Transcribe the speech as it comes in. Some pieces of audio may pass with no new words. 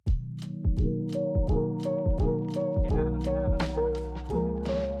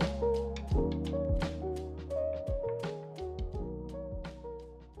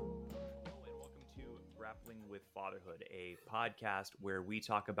podcast where we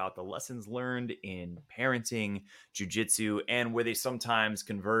talk about the lessons learned in parenting, jiu-jitsu, and where they sometimes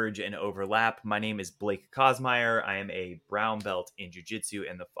converge and overlap. My name is Blake Kosmeyer. I am a brown belt in jiu-jitsu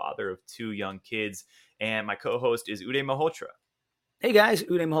and the father of 2 young kids. And my co-host is Uday Malhotra. Hey guys,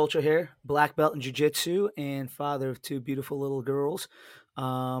 Uday Malhotra here, black belt in jiu-jitsu and father of 2 beautiful little girls.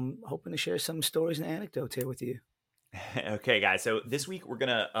 Hoping to share some stories and anecdotes here with you. Okay, guys. So this week we're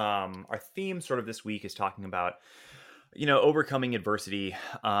gonna our theme sort of this week is talking about overcoming adversity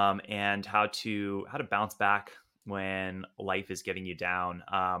and how to bounce back when life is getting you down.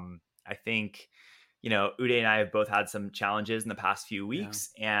 I think Uday and I have both had some challenges in the past few weeks,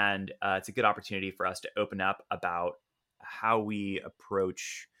 and it's a good opportunity for us to open up about how we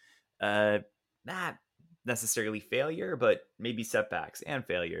approach not necessarily failure, but maybe setbacks and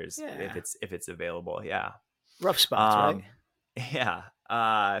failures if it's available. Yeah. Rough spots, right? Yeah.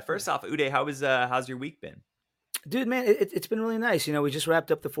 First off, Uday, how's your week been? Dude, man, it's been really nice. We just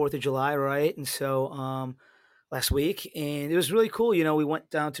wrapped up the 4th of July, right? And so last week, and it was really cool. We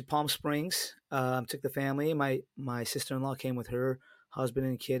went down to Palm Springs, took the family. My sister-in-law came with her husband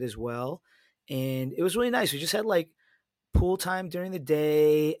and kid as well. And it was really nice. We just had like pool time during the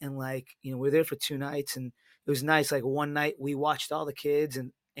day, and we were there for 2 nights, and it was nice. Like one night we watched all the kids,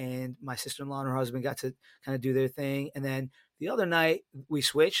 and my sister-in-law and her husband got to kind of do their thing. And then the other night we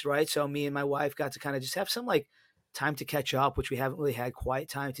switched, right? So me and my wife got to kind of just have some like time to catch up, which we haven't really had quiet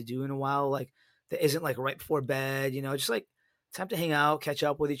time to do in a while. Like that isn't like right before bed, just like time to hang out, catch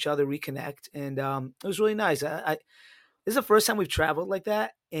up with each other, reconnect. And it was really nice. This is the first time we've traveled like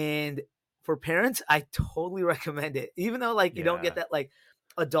that. And for parents, I totally recommend it. Even though you don't get that like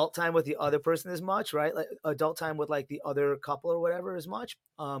adult time with the other person as much, right? Like adult time with like the other couple or whatever as much.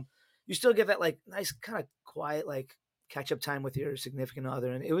 You still get that like nice kind of quiet like catch up time with your significant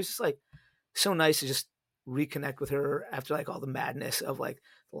other. And it was just like so nice to just reconnect with her after like all the madness of like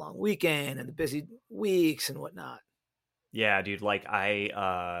the long weekend and the busy weeks and whatnot. Yeah, dude. Like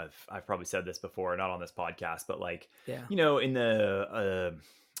I've probably said this before, not on this podcast, but like, Yeah. in the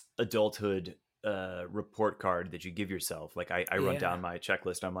adulthood report card that you give yourself, like I run down my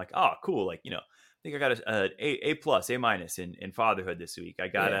checklist. I'm like, oh, cool. Like, I think I got a plus, A minus in fatherhood this week. I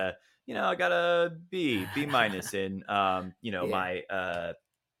got I got a B minus in, my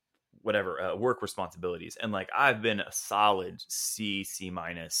work responsibilities. And like, I've been a solid C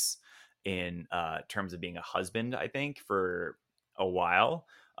minus in terms of being a husband, I think, for a while.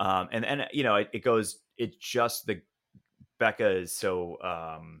 It's just Becca is so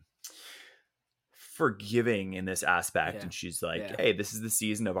forgiving in this aspect. And she's like, hey, this is the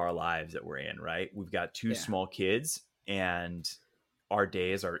season of our lives that we're in, right? We've got 2 small kids, and our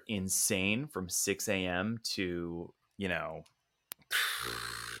days are insane from 6 a.m. to,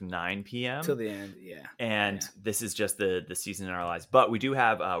 9 p.m. till the end. Yeah. And this is just the season in our lives. But we do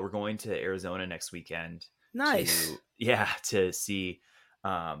have, we're going to Arizona next weekend. Nice. To see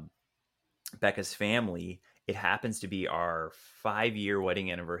Becca's family. It happens to be our 5-year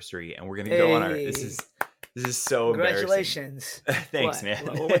wedding anniversary, and we're going to go on our, this is so congratulations. Thanks, man.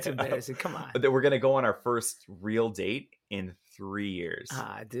 What's embarrassing? Come on. But we're going to go on our first real date in 3 years.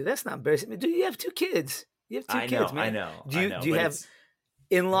 Dude, that's not embarrassing. Dude, you have 2 kids. You have 2 kids, man. I know. Do you have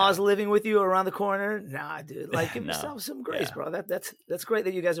in-laws living with you around the corner? Nah, dude. Like, give yourself some grace, bro. That's great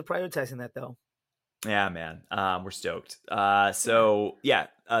that you guys are prioritizing that, though. Yeah, man. We're stoked.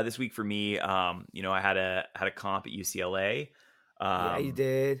 This week for me, I had a comp at UCLA. Yeah, you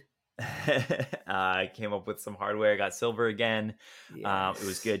did. I came up with some hardware, got silver again. Yes. It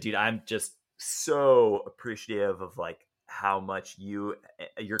was good, dude. I'm just so appreciative of like how much your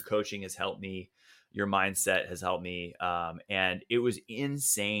coaching has helped me. Your mindset has helped me. And it was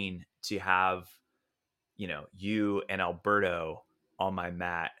insane to have, you and Alberto on my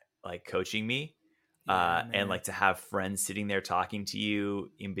mat, like coaching me. And like to have friends sitting there talking to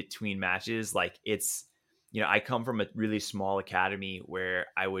you in between matches. Like it's, I come from a really small academy where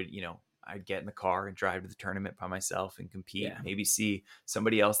I would, I'd get in the car and drive to the tournament by myself and compete, maybe see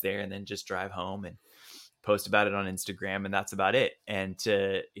somebody else there and then just drive home and post about it on Instagram. And that's about it. And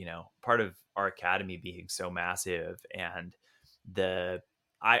to, part of our academy being so massive, and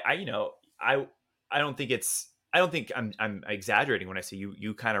I don't think I'm exaggerating when I say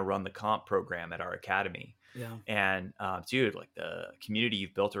you kind of run the comp program at our academy. Yeah. And dude, like the community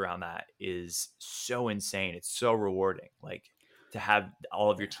you've built around that is so insane. It's so rewarding. Like to have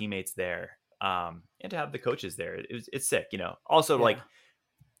all of your teammates there, and to have the coaches there. It's sick, Also like,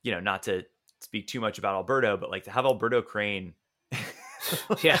 not to speak too much about Alberto, but like to have Alberto Crane.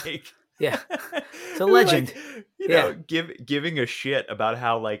 It's a legend. Like, Yeah. giving a shit about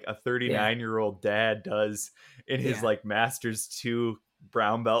how like a Yeah. 39-year-old dad does in his Yeah. like Masters 2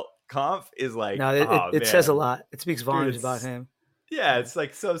 brown belt comp is like, No, oh it says a man, lot. It speaks dude, volumes about it's him. yeah, Yeah. it's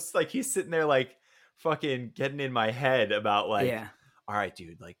like so it's like he's sitting there like fucking getting in my head about like, Yeah. all right,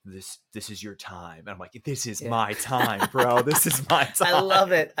 dude, like this is your time. And I'm like, this is Yeah. my time, bro. This is my I love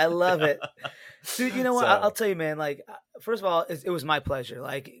time. it. I love it. Dude, you know what? I'll So tell you, man. Like, first of all, it was my pleasure.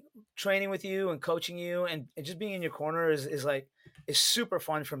 Like, training with you and coaching you, and just being in your corner is like is super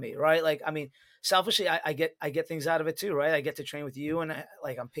fun for me, right? Like, I mean, selfishly, I get things out of it too, right? I get to train with you, and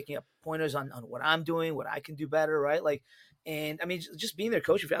like I'm picking up pointers on what I'm doing, what I can do better, right? Like, and I mean, just being there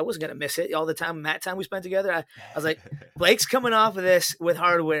coaching, I wasn't gonna miss it all the time. Mat time we spent together, I was like, Blake's coming off of this with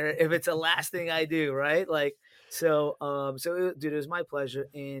hardware. If it's the last thing I do, right? Like, dude, it was my pleasure,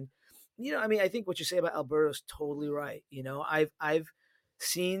 and I mean, I think what you say about Alberto is totally right.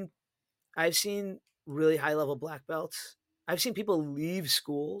 Seen I've seen really high level black belts. I've seen people leave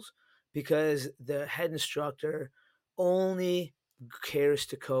schools because the head instructor only cares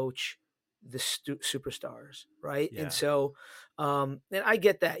to coach the superstars, right? And yeah, so, and I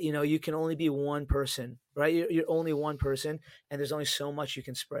get that. You can only be one person, right? You're only one person, and there's only so much you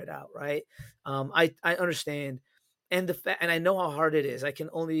can spread out, right? I understand, and and I know how hard it is. I can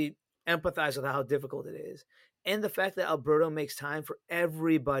only empathize with how difficult it is, and the fact that Alberto makes time for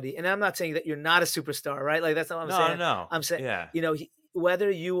everybody. And I'm not saying that you're not a superstar, right? Like that's not what I'm no, no, saying. no, I'm saying, yeah,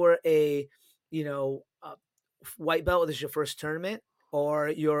 whether you were you know, a white belt, this is your first tournament, or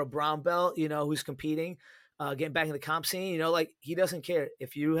you're a brown belt, who's competing, getting back in the comp scene, like he doesn't care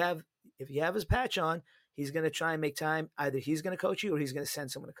if you have his patch on. He's going to try and make time. Either he's going to coach you or he's going to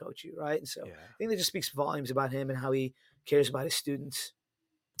send someone to coach you, right? And so yeah. I think that just speaks volumes about him and how he cares about his students.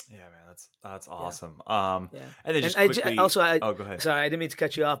 Yeah, man, that's Yeah. awesome. Yeah. And then And just quickly, also, oh, go ahead. sorry, I didn't mean to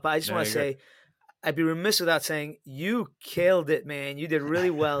cut you off, but I just No, want to you're say I'd be remiss without saying you killed it, man. You did really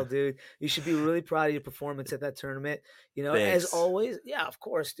well, good. dude. You should be really proud of your performance at that tournament. As Thanks. always, yeah, of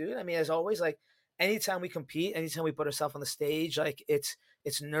course, dude. I mean, as always, like anytime we compete, anytime we put ourselves on the stage, like it's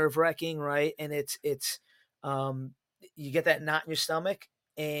nerve wracking, right? And um, you get that knot in your stomach,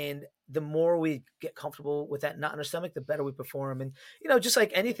 and the more we get comfortable with that knot in our stomach, the better we perform. And just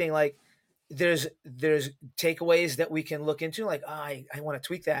like anything, like there's takeaways that we can look into, like, I want to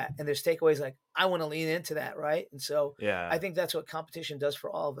tweak that, and there's takeaways like I want to lean into that, right? And so I Yeah. think that's what competition does for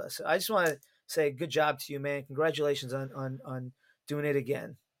all of us. So I just want to say good job to you, man. Congratulations on doing it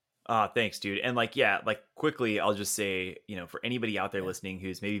again. Thanks, dude. And like, yeah, like quickly, I'll just say, for anybody out there Yeah. listening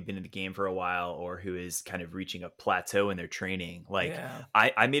who's maybe been in the game for a while or who is kind of reaching a plateau in their training, like Yeah.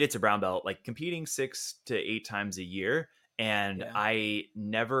 I made it to brown belt, like competing 6 to 8 times a year. And Yeah. I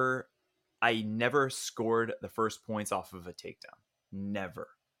never scored the first points off of a takedown. Never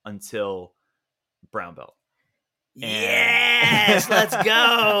until brown belt. And Yes, let's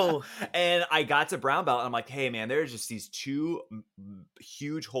go. and I got to brown belt and I'm like, hey man, there's just these two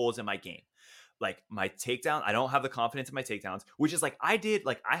huge holes in my game. Like my takedown, I don't have the confidence in my takedowns, which is like I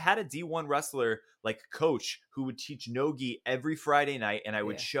had a D1 wrestler like coach who would teach nogi every Friday night, and I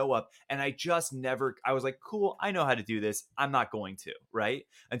would Yeah. show up and I was like, cool, I know how to do this. I'm not going to, right?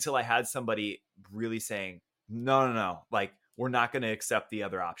 Until I had somebody really saying, no, like we're not going to accept the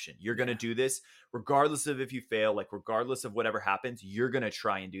other option. You're going to Yeah. do this regardless of if you fail, like regardless of whatever happens, you're going to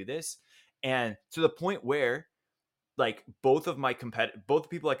try and do this. And to the point where like both the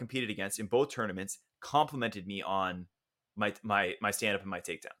people I competed against in both tournaments complimented me on my stand up and my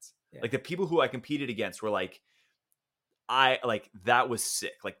takedowns. Yeah. Like the people who I competed against were like, that was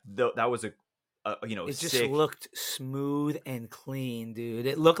sick. Like that was a It just sick. looked smooth and clean, dude.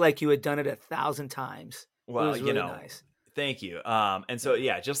 It looked like you had done it 1,000 times. It Well, was really nice. thank you. And so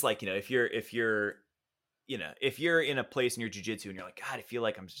Yeah. yeah, just like if you're in a place in your jiu-jitsu and you're like, God, I feel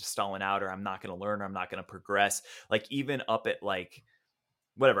like I'm just stalling out, or I'm not going to learn, or I'm not going to progress. Like even up at like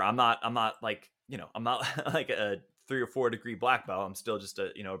whatever, I'm not like I'm not like a 3 or 4 degree black belt. I'm still just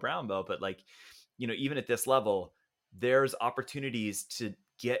a brown belt. But like even at this level, there's opportunities to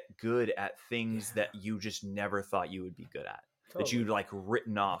get good at things Yeah. that you just never thought you would be good at, that Totally. you'd like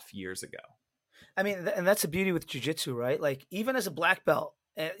written off years ago. I mean, and that's the beauty with jujitsu, right? Like even as a black belt,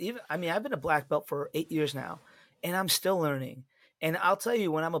 I've been a black belt for 8 years now, and I'm still learning. And I'll tell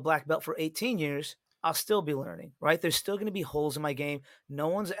you, when I'm a black belt for 18 years, I'll still be learning, right? There's still going to be holes in my game. No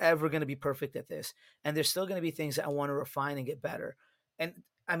one's ever going to be perfect at this, and there's still going to be things that I want to refine and get better. And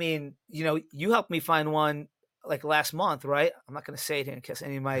I mean, you helped me find one like last month, right? I'm not going to say it here in case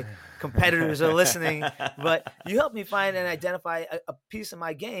any of my competitors are listening, but you helped me find and identify a piece of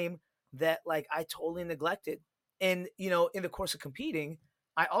my game that like I totally neglected. And in the course of competing,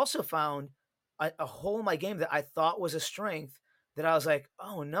 I also found a hole in my game that I thought was a strength that I was like,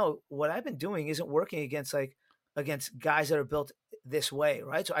 oh no, what I've been doing isn't working against guys that are built this way,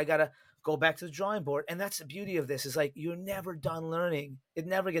 right? So I gotta go back to the drawing board. And that's the beauty of this, is like you're never done learning. It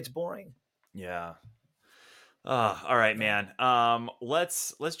never gets boring. Yeah. All right, Yeah. man.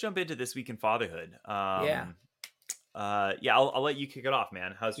 Let's jump into this week in fatherhood. Yeah. Yeah, I'll let you kick it off,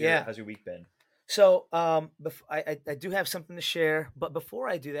 man. Yeah. How's your week been? So, I do have something to share, but before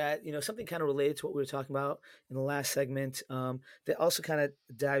I do that, something kind of related to what we were talking about in the last segment, that also kind of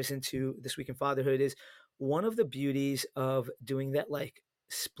dives into this week in fatherhood, is one of the beauties of doing that, like,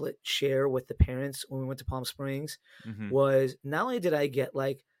 split share with the parents when we went to Palm Springs, Mm-hmm. was not only did I get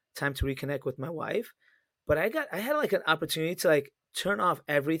like time to reconnect with my wife, but I had like an opportunity to like turn off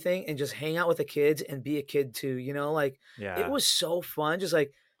everything and just hang out with the kids and be a kid too, like it Yeah. was so fun, just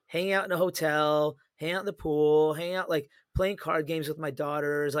like hanging out in a hotel, hang out in the pool, hang out like playing card games with my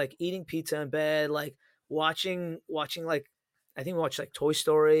daughters, like eating pizza in bed, like watching like I think we watched like Toy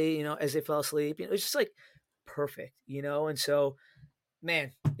Story, as they fell asleep. It was just like perfect. And so,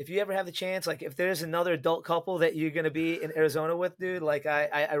 man, if you ever have the chance, like if there's another adult couple that you're gonna be in Arizona with, dude, like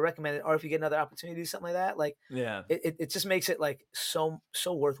I recommend it. Or if you get another opportunity, something like that, like Yeah. it just makes it like so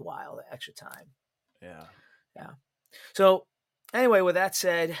worthwhile, the extra time. Yeah. Yeah. So anyway, with that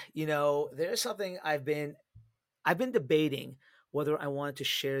said, there's something I've been debating whether I wanted to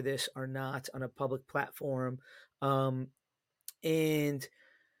share this or not on a public platform. And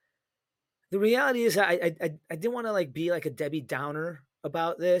the reality is I didn't want to like be like a Debbie Downer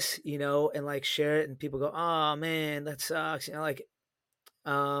about this, and like share it and people go, oh man, that sucks. Like,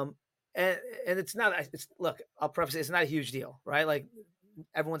 um, and it's not, it's, look, I'll preface it, it's not a huge deal, right? Like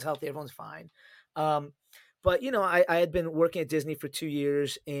everyone's healthy, everyone's fine. Um, but I had been working at Disney for 2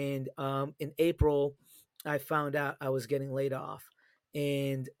 years, and in April, I found out I was getting laid off.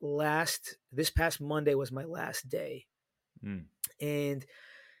 And this past Monday was my last day. Mm. And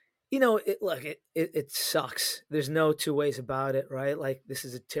it sucks. There's no two ways about it, right? Like this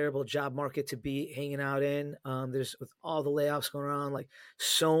is a terrible job market to be hanging out in. There's with all the layoffs going on, like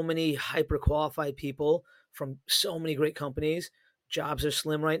so many hyper qualified people from so many great companies. Jobs are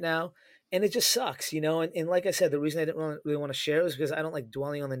slim right now, and it just sucks. And like I said, the reason I didn't really want to share it was because I don't like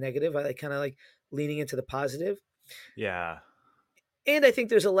dwelling on the negative. I like kind of like leaning into the positive. Yeah. And I think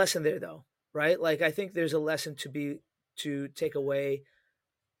there's a lesson there, though, right? Like I think there's a lesson to take away,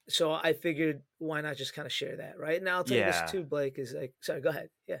 so I figured, why not just kind of share that, right? Now I'll tell you this Yeah. too, Blake, is like, sorry, go ahead.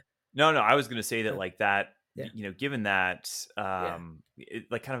 Yeah. No, I was going to say that like that, Yeah. given that, Yeah.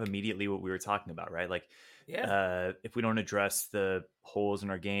 like kind of immediately what we were talking about, right? Like, Yeah. if we don't address the holes in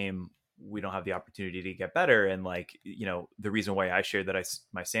our game, we don't have the opportunity to get better. And like, the reason why I shared that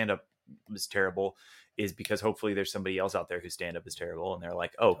my stand up was terrible is because hopefully there's somebody else out there whose stand up is terrible. And they're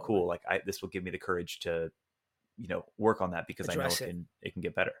like, oh, Totally. cool. Like this will give me the courage to, work on that because I know Address it. it can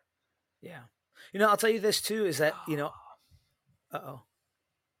get better. Yeah. I'll tell you this too, is that, uh-oh.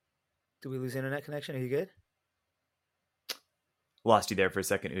 Do we lose internet connection? Are you good? Lost you there for a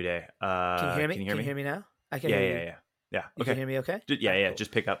second, Uday. Can you hear me? Can you hear Can you me? hear me now? I can Yeah, hear yeah, you. yeah. Yeah. You can Okay. hear me okay? Yeah, All right, yeah. cool.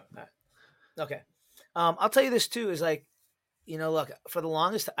 Just pick up. All right. Okay. I'll tell you this too, is like, look, for the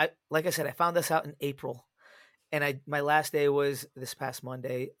longest, like I said, I found this out in April, and my last day was this past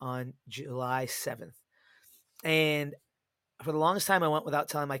Monday on July 7th. And for the longest time, I went without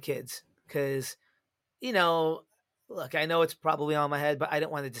telling my kids because, look, I know it's probably on my head, but I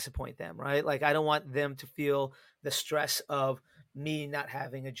don't want to disappoint them, right? Like, I don't want them to feel the stress of me not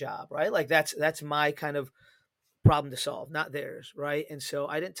having a job, right? Like, that's my kind of problem to solve, not theirs, right? And so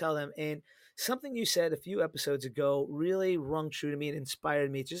I didn't tell them. And something you said a few episodes ago really rung true to me and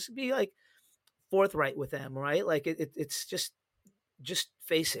inspired me to just be like forthright with them, right? Like, it's just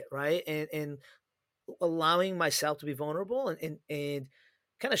face it, right? And allowing myself to be vulnerable, and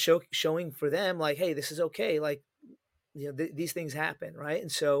kind of showing for them like, hey, this is okay, like, these things happen, right?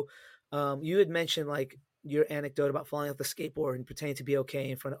 And so you had mentioned like your anecdote about falling off the skateboard and pretending to be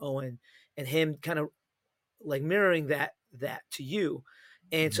okay in front of Owen, and him kind of like mirroring that to you.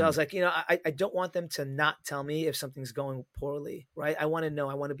 And so I Mhm. was like, I don't want them to not tell me if something's going poorly, right? I want to know.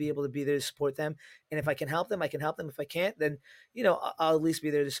 I want to be able to be there to support them. And if I can help them, I can help them. If I can't, then, I'll at least be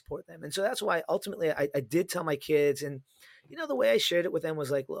there to support them. And so that's why ultimately I did tell my kids. And, the way I shared it with them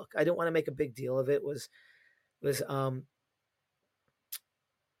was like, look, I didn't want to make a big deal of it, was just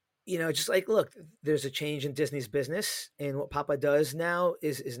like, look, there's a change in Disney's business, and what Papa does now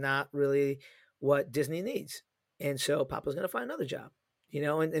is not really what Disney needs. And so Papa's going to find another job,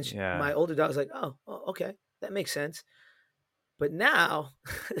 and Yeah. my older daughter's like, oh, okay, that makes sense. But now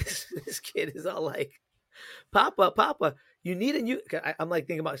this kid is all like, Papa, you need a new, I'm like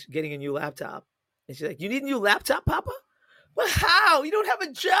thinking about getting a new laptop. And she's like, "You need a new laptop, Papa?" But how? You don't have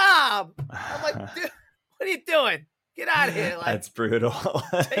a job. I'm like, dude, what are you doing? Get out of here. Like, That's brutal.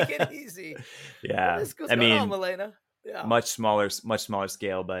 take it easy. Yeah. What's I going on, mean, Milena? Yeah. much smaller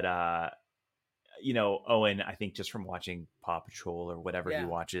scale, but Owen, I think just from watching Paw Patrol or whatever he Yeah.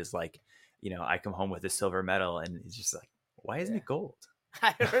 watches, like, I come home with a silver medal and he's just like, why isn't it gold?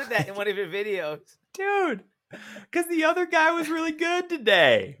 I heard that in one of your videos. Dude, because the other guy was really good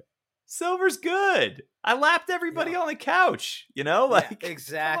today. Silver's good. I lapped everybody on the couch, like,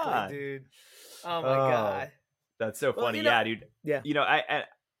 exactly, dude. Oh my God. That's so funny. Dude. Yeah.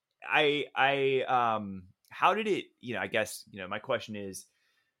 How did it, I guess, my question is,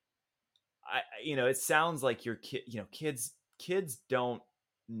 it sounds like your kids don't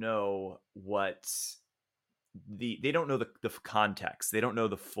know they don't know the context. They don't know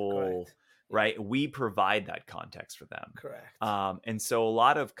the full, Correct. right? We provide that context for them. Correct. And so a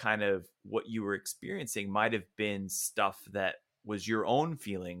lot of kind of what you were experiencing might've been stuff that was your own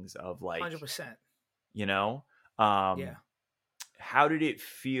feelings of like, 100%. How did it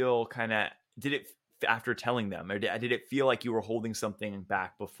feel? Did it, after telling them, or did it feel like you were holding something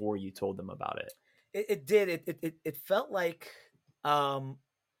back before you told them about it? It did. It felt like,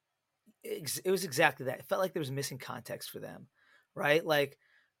 it was exactly that. It felt like there was missing context for them, right? Like,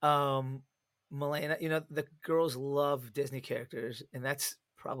 Milena, the girls love Disney characters, and that's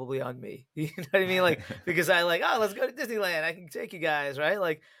probably on me. You know what I mean? Like, because I like, oh, let's go to Disneyland. I can take you guys, right?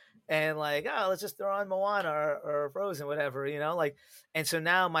 Like, and like, oh, let's just throw on Moana or Frozen, whatever, like. And so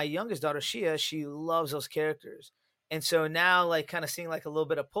now my youngest daughter, Shia, she loves those characters. And so now, like, kind of seeing like a little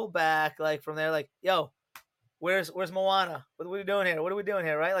bit of pullback, like from there, like, yo, where's Moana? What are we doing here? What are we doing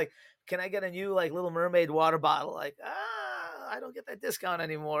here? Right? Like, can I get a new like Little Mermaid water bottle? Like, I don't get that discount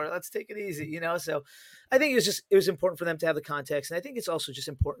anymore. Let's take it easy, So I think it was important for them to have the context. And I think it's also just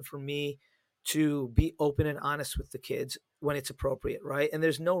important for me to be open and honest with the kids when it's appropriate, right? And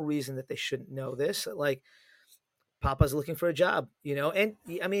there's no reason that they shouldn't know this. Like, Papa's looking for a job, and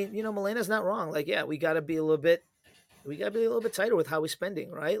I mean, Milena's not wrong. Like, yeah, we got to be a little bit tighter with how we're spending,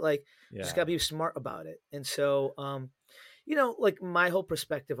 right? Like, just got to be smart about it. And so, like my whole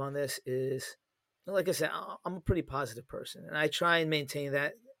perspective on this is, like I said, I'm a pretty positive person, and I try and maintain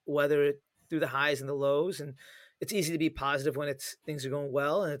that, whether through the highs and the lows. And it's easy to be positive when things are going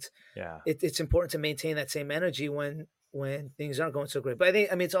well, and it's important to maintain that same energy when things aren't going so great. But I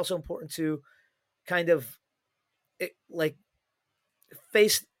mean, it's also important to kind of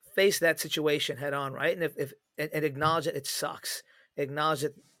face that situation head on, right? And if acknowledge that it sucks, acknowledge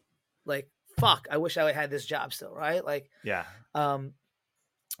it, like, fuck, I wish I had this job still, right? Like,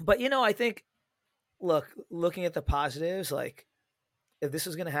 but I think, looking at the positives, like, if this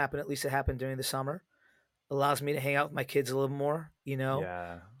is going to happen, at least it happened during the summer, allows me to hang out with my kids a little more,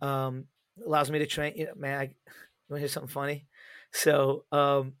 allows me to train, man, you want to hear something funny? So,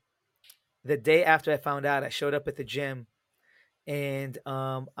 the day after I found out, I showed up at the gym, and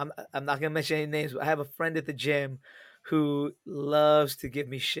I'm not going to mention any names, but I have a friend at the gym who loves to give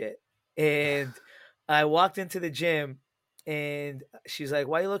me shit. And I walked into the gym, and she's like,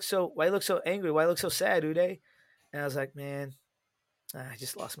 why you look so angry? Why you look so sad, Uday? And I was like, man, I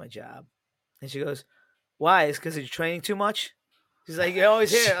just lost my job. And she goes, why? It's because you're training too much? She's like, you're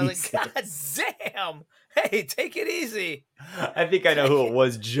always here. I was like, God damn. Hey, take it easy. I think I know who it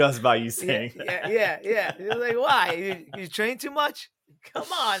was just by you saying that. Yeah. You're like, why? You train too much? Come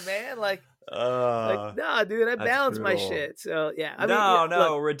on, man. Like, nah, dude, I balance my shit. So yeah. I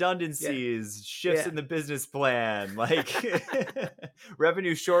mean, redundancies, shifts in the business plan, like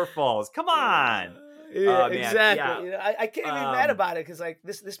revenue shortfalls. Come on. Exactly. Yeah. I can't even be mad about it, because like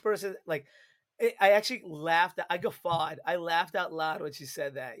this person, like, I actually laughed. I guffawed. I laughed out loud when she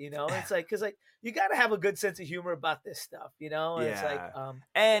said that. It's like, because like you got to have a good sense of humor about this stuff. And it's like,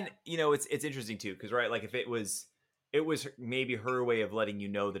 it's interesting too, because right, like if it was maybe her way of letting you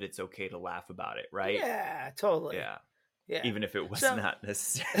know that it's okay to laugh about it, right? Yeah, totally. Yeah. Even if it was not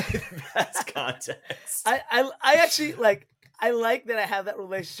necessarily the best context. I actually like. I like that I have that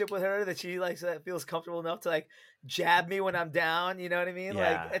relationship with her, that she likes, that feels comfortable enough to like jab me when I'm down. You know what I mean?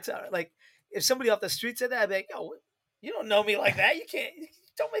 Yeah. Like, it's like, if somebody off the street said that, I'd be like, yo, you don't know me like that. You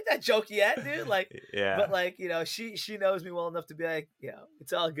don't make that joke yet, dude. Like, but like, she knows me well enough to be like,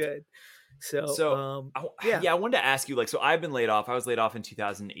 it's all good. So I wanted to ask you, like, so I've been laid off. I was laid off in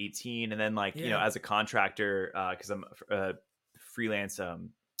 2018. And then like, as a contractor, cause I'm a freelance,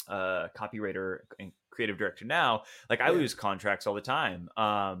 copywriter and creative director now, like I lose contracts all the time.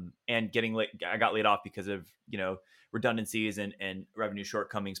 And I got laid off because of, redundancies and revenue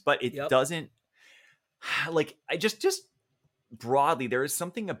shortcomings, but it doesn't, like, I just broadly, there is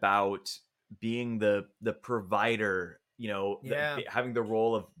something about being the provider, Yeah. having the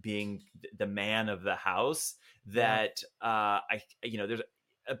role of being the man of the house, Yeah. that there's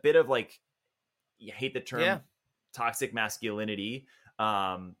a bit of like, you hate the Yeah. term toxic masculinity,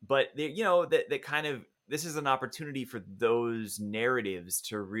 but that kind of, this is an opportunity for those narratives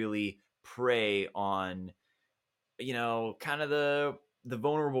to really prey on, kind of the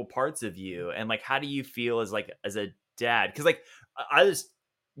vulnerable parts of you. And like, how do you feel as like as a dad? Because like, I just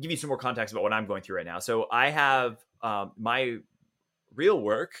give you some more context about what I'm going through right now. So I have my real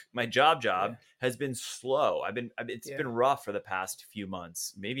work, my Yeah. job has been slow. It's Yeah. been rough for the past few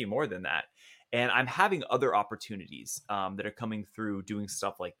months, maybe more than that. And I'm having other opportunities that are coming through doing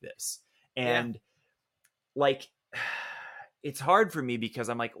stuff like this. Yeah. And like, it's hard for me because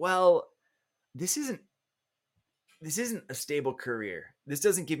I'm like, well, this isn't this isn't a stable career. This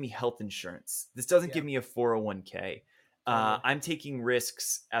doesn't give me health insurance. This doesn't Yeah. give me a 401k. Totally. I'm taking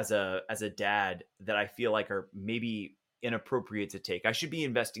risks as a dad that I feel like are maybe inappropriate to take. I should be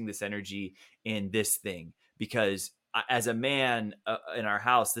investing this energy in this thing because as a man in our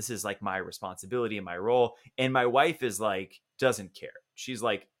house, this is like my responsibility and my role. And my wife is like, doesn't care. She's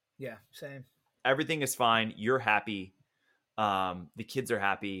like, Yeah. Same. everything is fine. You're happy. The kids are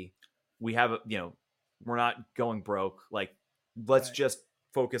happy. We have we're not going broke. Like, let's Right. just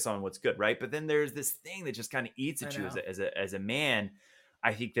focus on what's good, right? But then there's this thing that just kind of eats I at you know. as a man.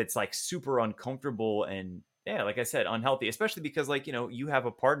 I think that's like super uncomfortable and, yeah, like I said, unhealthy, especially because like, you have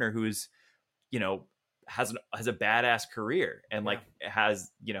a partner who's, you know has a badass career and Yeah. like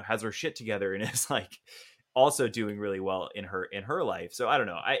has her shit together and is like also doing really well in her life. So I don't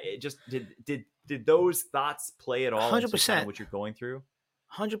know. I it just did those thoughts play at all into kind of 100%. what you're going through?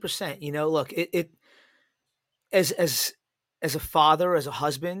 100%. Look, it as as a father, as a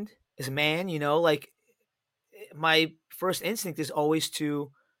husband, as a man, like my first instinct is always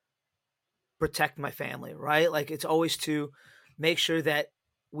to protect my family, right? Like it's always to make sure that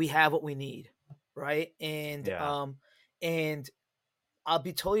we have what we need, right? Yeah. And I'll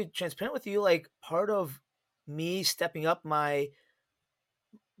be totally transparent with you. Like part of me stepping up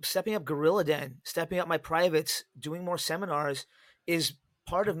Gorilla Den, stepping up my privates, doing more seminars is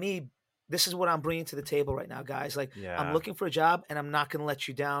part of me. This is what I'm bringing to the table right now, guys. Like I'm Yeah. looking for a job and I'm not going to let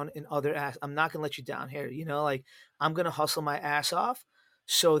you down in I'm not going to let you down here. Like I'm going to hustle my ass off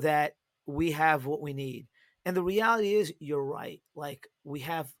so that we have what we need. And the reality is you're right. Like we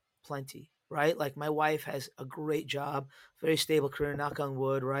have plenty, right? Like my wife has a great job, very stable career, knock on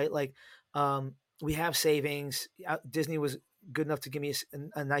wood, right? Like we have savings. Disney was good enough to give me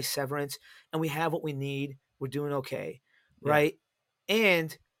a nice severance, and we have what we need. We're doing okay, Yeah. right?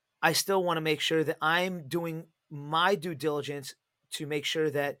 And I still want to make sure that I'm doing my due diligence to make sure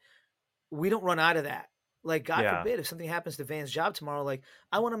that we don't run out of that. Like God Yeah. forbid if something happens to Van's job tomorrow, like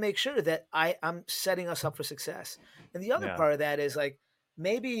I want to make sure that I'm setting us up for success. And the other Yeah. part of that is like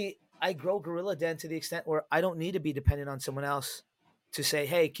maybe I grow Gorilla Den to the extent where I don't need to be dependent on someone else to say,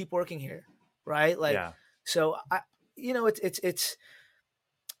 "Hey, keep working here." Right? Like Yeah. so I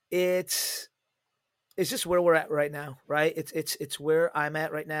it's it's just where we're at right now, right? It's where I'm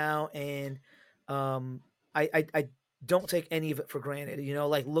at right now, and um, I don't take any of it for granted.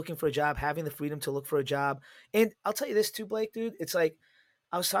 Like looking for a job, having the freedom to look for a job, and I'll tell you this too, Blake, dude. It's like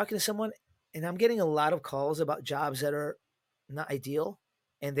I was talking to someone, and I'm getting a lot of calls about jobs that are not ideal,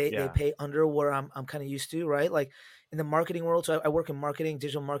 and they Yeah. pay under where I'm kind of used to, right? Like in the marketing world, so I work in marketing,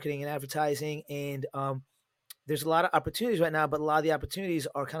 digital marketing, and advertising, and there's a lot of opportunities right now, but a lot of the opportunities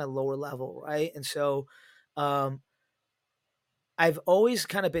are kind of lower level, right? And so um, I've always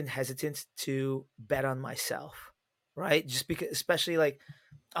kind of been hesitant to bet on myself, right? Just because, especially like,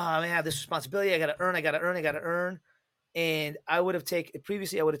 oh man, I have this responsibility. I got to earn. I got to earn. I got to earn. And I would have taken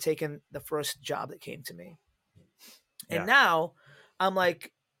previously. I would have taken the first job that came to me, and Yeah. now I'm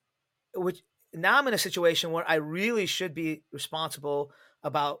like, which now I'm in a situation where I really should be responsible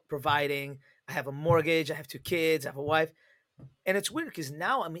about providing. I have a mortgage. I have two kids. I have a wife. And it's weird because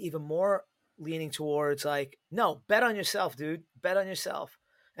now I'm even more leaning towards like, no, bet on yourself, dude. Bet on yourself.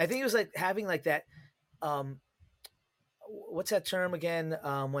 I think it was like having like that. Um, what's that term again?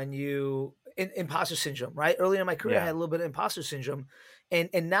 When you imposter syndrome, right? Earlier in my career, I Yeah. had a little bit of imposter syndrome,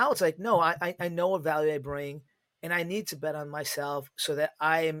 and now it's like, no, I know what value I bring, and I need to bet on myself so that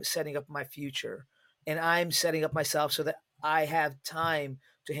I am setting up my future, and I'm setting up myself so that I have time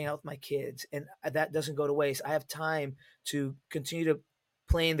to hang out with my kids, and that doesn't go to waste. I have time to continue to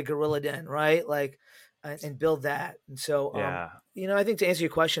play in the Gorilla Den, right? Like, and build that. And so, Yeah. I think to answer your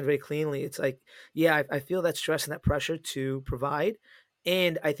question very cleanly, it's like yeah, I feel that stress and that pressure to provide.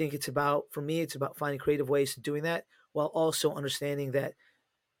 And I think for me, it's about finding creative ways to doing that while also understanding that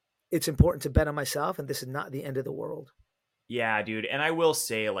it's important to bet on myself, and this is not the end of the world. Yeah, dude. And I will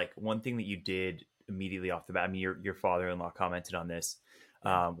say, like, one thing that you did immediately off the bat, I mean, your father-in-law commented on this,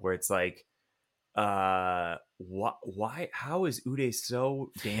 Yeah. where it's like, why, how is Uday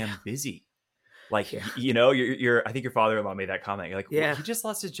so Yeah. damn busy? Like, Yeah. you're, I think your father-in-law made that comment. You're like, Yeah. he just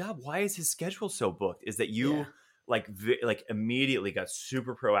lost his job. Why is his schedule so booked? Is that Yeah. you like, like immediately got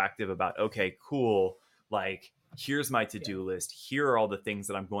super proactive about, okay, cool. Like, here's my Yeah. to-do list. Here are all the things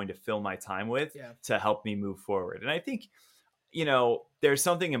that I'm going to fill my time with Yeah. to help me move forward. And I think, there's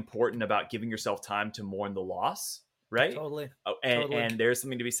something important about giving yourself time to mourn the loss, right? Totally. Oh, Totally. and there's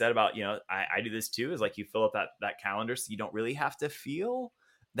something to be said about, I do this too, is like you fill up that calendar so you don't really have to feel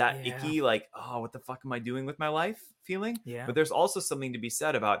that Yeah. icky, like, oh, what the fuck am I doing with my life feeling. Yeah. But there's also something to be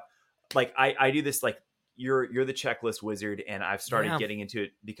said about, like, I do this, like, you're the checklist wizard, and I've started Yeah. getting into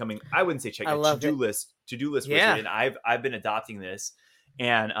it, becoming, I wouldn't say check I a love it. to-do list wizard, Yeah. and I've been adopting this.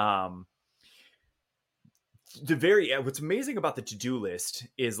 And what's amazing about the to-do list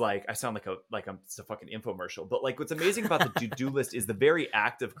is, like, I sound like I'm it's a fucking infomercial, but, like, what's amazing about the to-do list is the very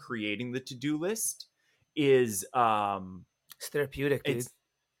act of creating the to-do list is It's therapeutic, dude. it's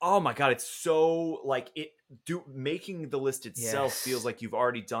oh my god, it's so, like, making the list itself feels Yes. like you've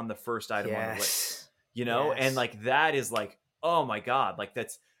already done the first item on the list, Yes. and, Yes. like, that is like, oh my god, like,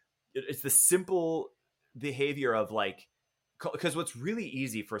 it's the simple behavior of, like, because what's really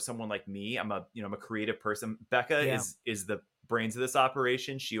easy for someone like me, I'm a creative person. Becca Yeah. is the brains of this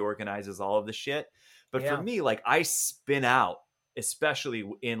operation. She organizes all of the shit. But for Yeah. me, like, I spin out, especially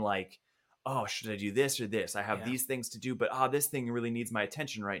in, like, oh, should I do this or this? I have Yeah. these things to do, but this thing really needs my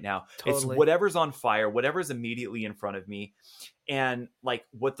attention right now. It's Totally. whatever's on fire, whatever's immediately in front of me. And, like,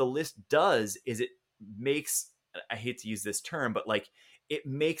 what the list does is it makes, I hate to use this term, but, like, it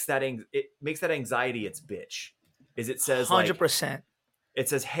makes that anxiety its bitch. Is it says, like, 100%. it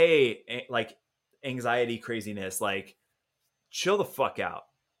says, hey, like, anxiety, craziness, like, chill the fuck out.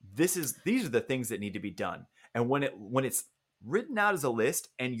 These are the things that need to be done. And when it's written out as a list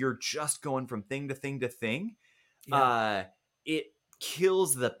and you're just going from thing to thing to thing, Yeah. it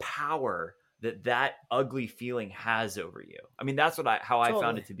kills the power that ugly feeling has over you. I mean, that's how I found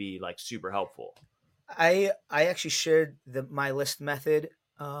Totally. it to be, like, super helpful. I actually shared my list method,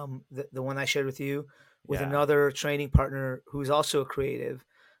 the one I shared with you, with Yeah. another training partner who's also a creative,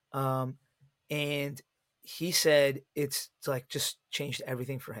 and he said it's like just changed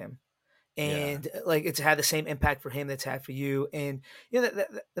everything for him, Yeah. and like it's had the same impact for him that's had for you, and that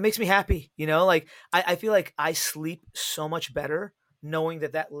makes me happy. Like I feel like I sleep so much better knowing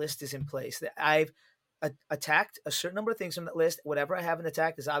that list is in place. That I've attacked a certain number of things from that list. Whatever I haven't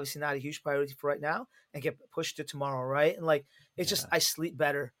attacked is obviously not a huge priority for right now, and get pushed to tomorrow, right? And like it's just Yeah. I sleep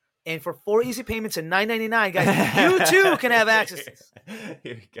better. And for 4 easy payments and $9.99, guys, you too can have access to this.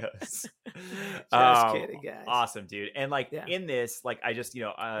 Here he goes. Just kidding, guys. Awesome, dude. And, like, Yeah, in this, like, I just,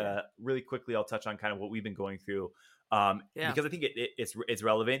 yeah, really quickly, I'll touch on kind of what we've been going through, yeah, because I think it's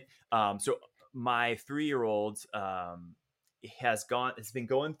relevant. So my 3-year-old has been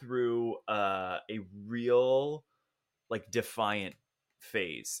going through a real, like, defiant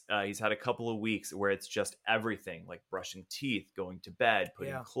phase. He's had a couple of weeks where it's just everything, like brushing teeth, going to bed,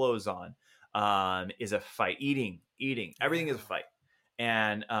 putting yeah, clothes on, is a fight. Eating, everything is a yeah. fight.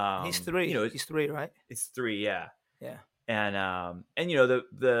 And And he's three. He's three, right? it's 3, yeah. Yeah, And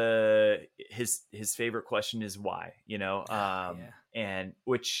his favorite question is why, yeah, and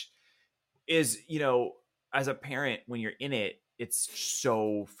which is, as a parent, when you're in it, it's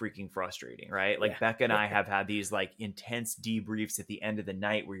so freaking frustrating, right? yeah, Like, Becca and yeah, I have had these, like, intense debriefs at the end of the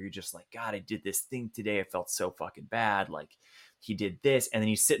night where you're just like, God, I did this thing today. I felt so fucking bad. Like, he did this. And then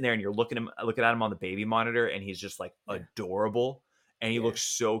he's sitting there and you're looking at him on the baby monitor, and he's just, like, yeah, adorable. And he yeah, looks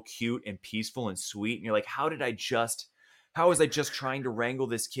so cute and peaceful and sweet. And you're like, how was I just trying to wrangle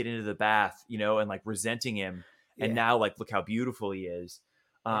this kid into the bath, and, like, resenting him. And yeah, now, like, look how beautiful he is.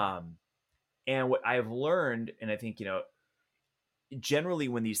 yeah, And what I've learned, and I think, generally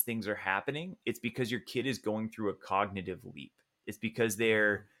when these things are happening, it's because your kid is going through a cognitive leap. It's because yeah,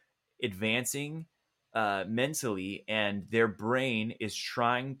 they're advancing mentally, and their brain is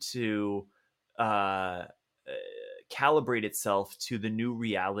trying to uh, calibrate itself to the new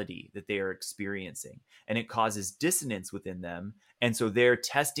reality that they are experiencing, and it causes dissonance within them. And so they're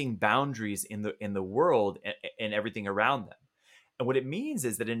testing boundaries in the world and everything around them. And what it means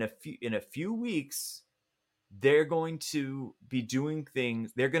is that in a few weeks, they're going to be doing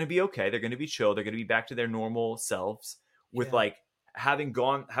things. They're going to be okay. They're going to be chill. They're going to be back to their normal selves with, yeah, like, having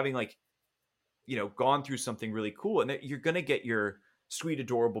like, gone through something really cool. And that you're going to get your sweet,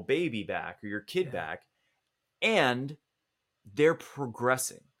 adorable baby back, or your kid yeah, back, and they're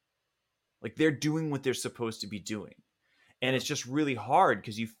progressing. Like they're doing what they're supposed to be doing. And Yeah. it's just really hard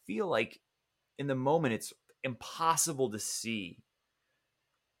because you feel like in the moment it's impossible to see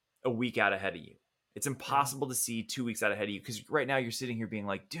a week out ahead of you. It's Yeah. impossible to see 2 weeks out ahead of you because right now you're sitting here being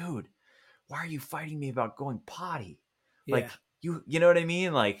like, dude, why are you fighting me about going potty? Yeah. Like you know what I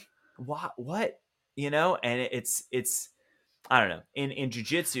mean? Like what? And it's I don't know. In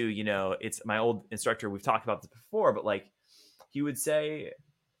jujitsu, it's my old instructor. We've talked about this before, but like he would say,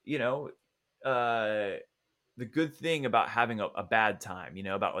 you know, uh, the good thing about having a bad time,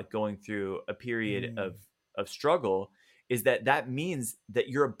 about like going through a period Mm, of struggle, is that means that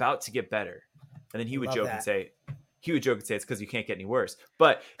you're about to get better. And then I love that. he would joke and say it's because you can't get any worse.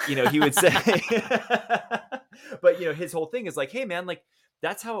 But he would say, but his whole thing is like, hey man, like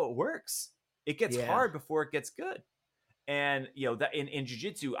that's how it works. It gets Yeah. hard before it gets good. And that in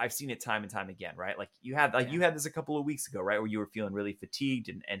jiu-jitsu, I've seen it time and time again, right? Like Yeah. you had this a couple of weeks ago, right? Where you were feeling really fatigued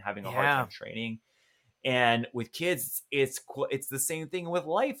and having a hard Yeah. time training. And with kids, it's the same thing. With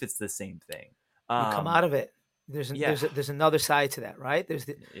life, it's the same thing. You come out of it. Yeah, There's another side to that, right?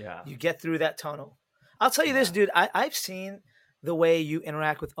 yeah, You get through that tunnel. I'll tell you this, yeah, dude. I've seen the way you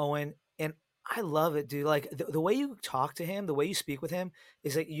interact with Owen, and I love it, dude. Like the way you talk to him, the way you speak with him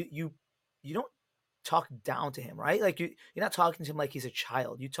is like you don't talk down to him, right? Like you're not talking to him like he's a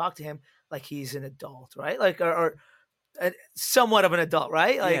child. You talk to him like he's an adult, right? Like or somewhat of an adult,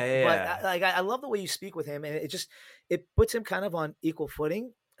 right? yeah, Like, but yeah, I love the way you speak with him, and it puts him kind of on equal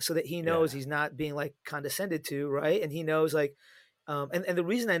footing, so that he knows yeah, he's not being like condescended to, right? And he knows like, and the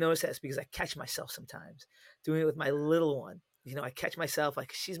reason I notice that is because I catch myself sometimes doing it with my little one. I catch myself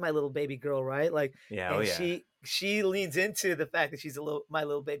like she's my little baby girl, right? Like, yeah, oh and yeah, she leans into the fact that she's my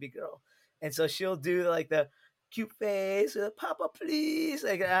little baby girl, and so she'll do like the cute face, Papa, please.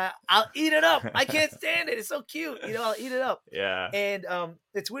 Like, I'll eat it up. I can't stand it. It's so cute. I'll eat it up. yeah, And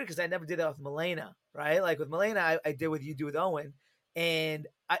it's weird because I never did that with Milena, right? Like with Milena, I did what you do with Owen, and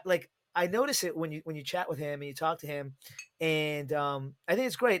I notice it when you chat with him and you talk to him, and I think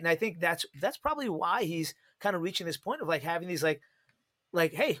it's great, and I think that's probably why he's kind of reaching this point of like having these like,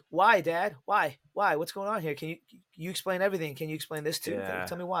 hey, why, Dad? Why? What's going on here? Can you explain everything? Can you explain this too? yeah.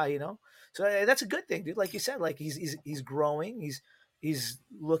 Tell me why. So that's a good thing, dude. Like you said, like he's growing. He's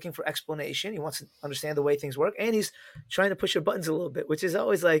looking for explanation. He wants to understand the way things work, and he's trying to push your buttons a little bit, which is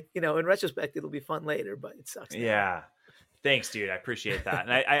always like, in retrospect, it'll be fun later, but it sucks now. Yeah. Thanks, dude. I appreciate that,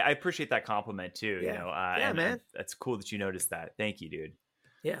 and I appreciate that compliment too. Yeah, yeah, And man. that's cool that you noticed that. Thank you, dude.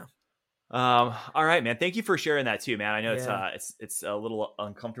 Yeah, All right, man. Thank you for sharing that too, man. I know yeah. it's a little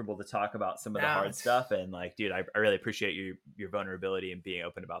uncomfortable to talk about some of the Now hard it's stuff, and like, dude, I really appreciate your vulnerability and being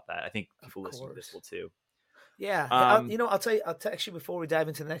open about that. I think of people listening to this course. will too. Yeah, Um, I'll tell you. I'll text you before we dive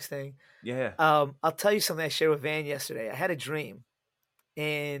into the next thing. yeah, I'll tell you something I shared with Van yesterday. I had a dream,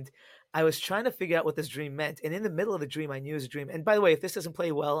 and I was trying to figure out what this dream meant. And in the middle of the dream, I knew it was a dream. And by the way, if this doesn't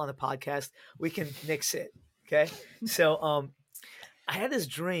play well on the podcast, we can nix it. Okay. So I had this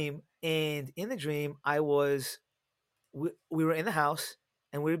dream, and in the dream, we were in the house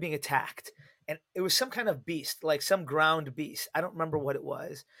and we were being attacked. And it was some kind of beast, like some ground beast. I don't remember what it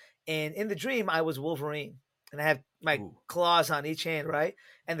was. And in the dream, I was Wolverine, and I have my ooh, claws on each hand, right?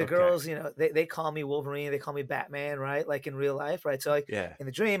 And the okay, girls, they call me Wolverine, they call me Batman, right? Like in real life, right? So like yeah, in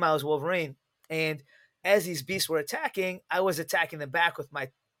the dream, I was Wolverine. And as these beasts were attacking, I was attacking them back with my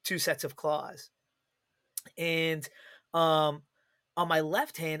two sets of claws. And um on my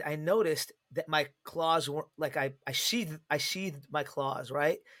left hand, I noticed that my claws were like I sheathed my claws,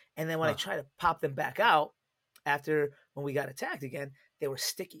 right? And then when I huh, tried to pop them back out after when we got attacked again, they were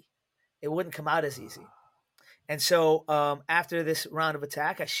sticky. It wouldn't come out as easy. And so after this round of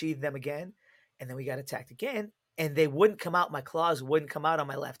attack, I sheathed them again, and then we got attacked again, and they wouldn't come out. My claws wouldn't come out on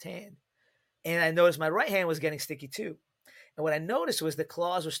my left hand, and I noticed my right hand was getting sticky too. And what I noticed was the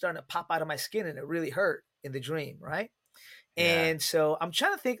claws were starting to pop out of my skin, and it really hurt in the dream, right? yeah, And so I'm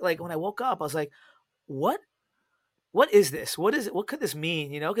trying to think, like when I woke up, I was like, what what is this? What is it? What could this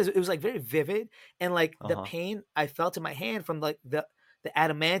mean? Because it was like very vivid, and like uh the huh, pain I felt in my hand from like the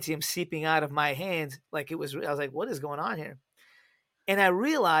adamantium seeping out of my hands, like I was like, what is going on here? And I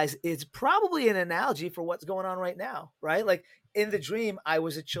realized it's probably an analogy for what's going on right now, right? Like in the dream, I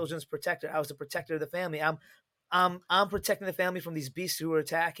was a children's protector. I was the protector of the family. I'm protecting the family from these beasts who are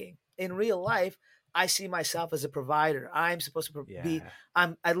attacking. In real life, I see myself as a provider. I'm supposed to be. yeah,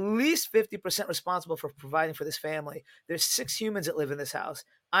 I'm at least 50% responsible for providing for this family. There's 6 humans that live in this house.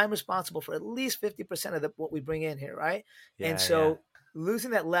 I'm responsible for at least 50% of what we bring in here, right? And yeah, yeah. so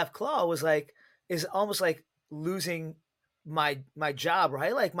losing that left claw is almost like losing my job,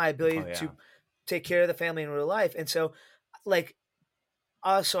 right? Like my Oh ability yeah, to take care of the family in real life. And so like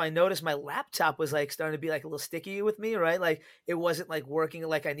So I noticed my laptop was like starting to be like a little sticky with me, right? Like it wasn't like working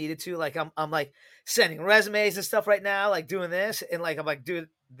like I needed to. Like I'm like sending resumes and stuff right now, like doing this, and like I'm like, dude,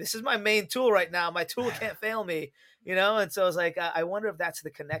 this is my main tool right now. My tool can't fail me, you know. And so I was like, I wonder if that's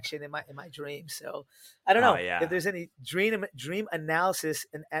the connection in my dream. So I don't Oh know if yeah. there's any dream analysis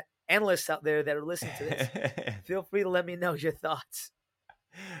and analysts out there that are listening to this. Feel free to let me know your thoughts.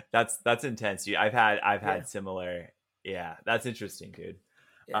 That's intense. I've Yeah, had similar. Yeah, that's interesting, dude.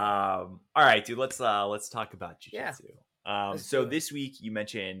 yeah, All right, dude. Let's talk about yeah. jujitsu. Let's So do it. this week you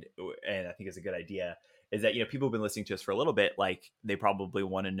mentioned, and I think it's a good idea, is that people have been listening to us for a little bit. Like they probably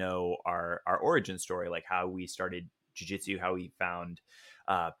want to know our origin story, like how we started jujitsu, how we found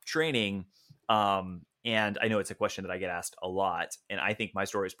training. And I know it's a question that I get asked a lot, and I think my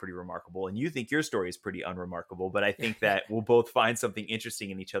story is pretty remarkable, and you think your story is pretty unremarkable. But I think that we'll both find something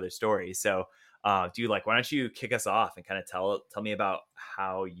interesting in each other's stories. So, dude, like, why don't you kick us off and kind of tell me about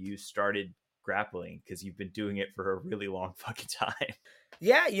how you started grappling, because you've been doing it for a really long fucking time.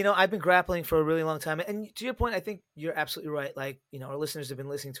 Yeah, I've been grappling for a really long time. And to your point, I think you're absolutely right. Like, our listeners have been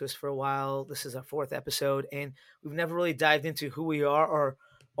listening to us for a while. This is our fourth episode, and we've never really dived into who we are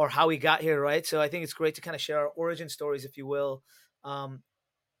or how we got here, right? So I think it's great to kind of share our origin stories, if you will. Um,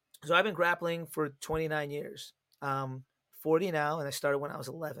 so I've been grappling for 29 years. 40 now, and I started when I was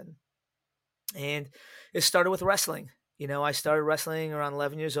 11. And it started with wrestling. I started wrestling around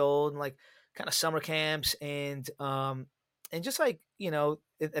 11 years old and like kind of summer camps and just like,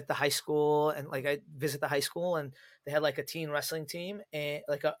 at the high school, and like I visit the high school and they had like a teen wrestling team and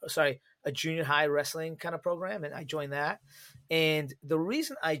like a junior high wrestling kind of program. And I joined that. And the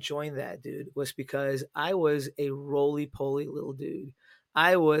reason I joined that, dude, was because I was a roly poly little dude.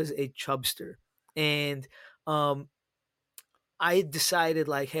 I was a chubster. And, um, I decided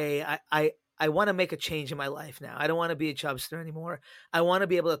like, hey, I want to make a change in my life now. I don't want to be a chubster anymore. I want to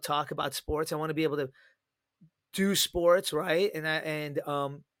be able to talk about sports. I want to be able to do sports, right? And at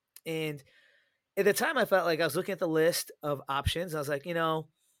the time I felt like I was looking at the list of options. I was like,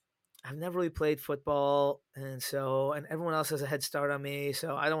 I've never really played football, and everyone else has a head start on me,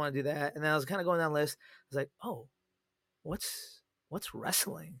 so I don't want to do that. And then I was kind of going down the list. I was like, oh, what's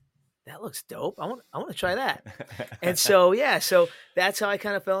wrestling? That looks dope. I want to try that. And so yeah, so that's how I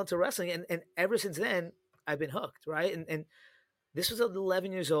kind of fell into wrestling, and ever since then I've been hooked, right? And this was at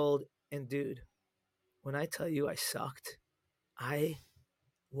 11 years old, and dude, when I tell you I sucked, I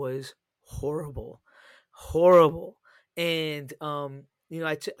was horrible, horrible. And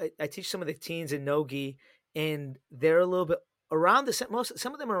I teach some of the teens in Nogi, and they're a little bit around the same.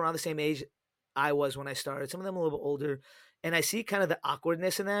 Some of them are around the same age I was when I started. Some of them a little bit older, and I see kind of the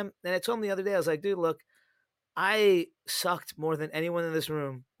awkwardness in them. And I told them the other day, I was like, dude, look, I sucked more than anyone in this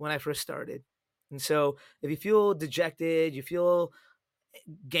room when I first started. And so if you feel dejected, you feel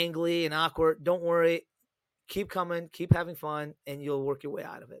gangly and awkward, don't worry. Keep coming, keep having fun, and you'll work your way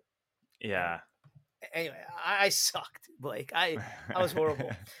out of it. And Yeah. anyway, I sucked, Blake. I was horrible.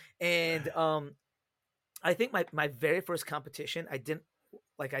 And I think my very first competition, I didn't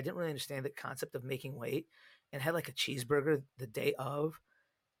really understand the concept of making weight, and had like a cheeseburger the day of.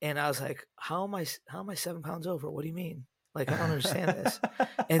 And I was like, how am I 7 pounds over? What do you mean? Like, I don't understand this.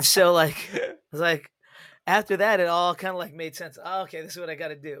 And so like I was like, after that, it all kind of like made sense. Oh, okay, this is what I got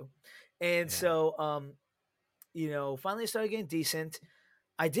to do. And Yeah. so, finally I started getting decent.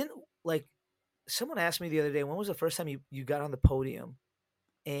 I didn't like, someone asked me the other day, when was the first time you got on the podium?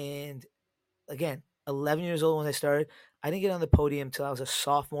 And again, 11 years old when I started, I didn't get on the podium until I was a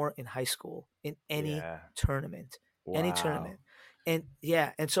sophomore in high school in any Yeah. tournament, any Wow. tournament. And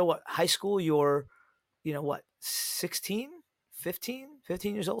yeah, and so what, high school, you're, what, 16,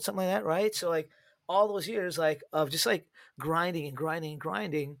 15 years old, something like that, right? So like all those years like of just like grinding and grinding and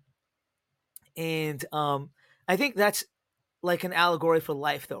grinding. And I think that's like an allegory for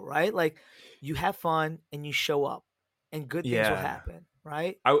life though, right? Like you have fun and you show up and good things will Yeah. happen,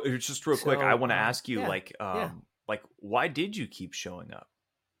 right? Just real quick, I So want to ask you, yeah, yeah, like, why did you keep showing up?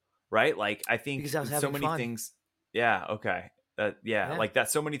 Right? Like, I think because I was so having many fun. things. Yeah. Okay. Yeah. Yeah, Like that.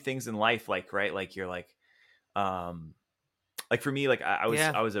 So many things in life. Like, right. Like you're um, like for me, like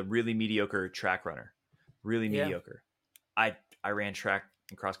yeah, I was a really mediocre track runner, really yeah, mediocre. I ran track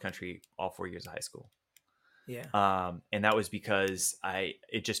and cross country all 4 years of high school. yeah, And that was because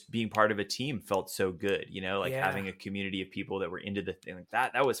it just being part of a team felt so good, like yeah, having a community of people that were into the thing like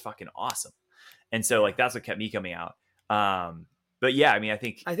that was fucking awesome. And so yeah. like that's what kept me coming out. But yeah, I mean, I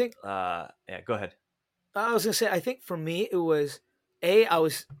think, I think yeah, go ahead. I was gonna say, I think for me it was I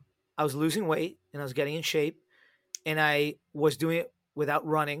was losing weight and I was getting in shape, and I was doing it without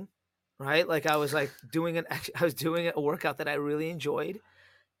running, right? Like I was like doing I was doing a workout that I really enjoyed.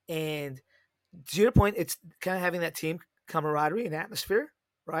 And to your point, it's kind of having that team camaraderie and atmosphere,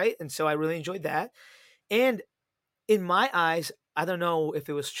 right? And so I really enjoyed that. And in my eyes, I don't know if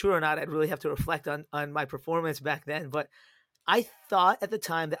it was true or not. I'd really have to reflect on my performance back then, but I thought at the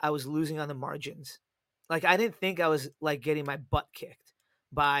time that I was losing on the margins. Like I didn't think I was like getting my butt kicked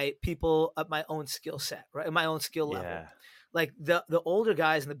by people at my own skill set, right? At my own skill level. Yeah. Like the older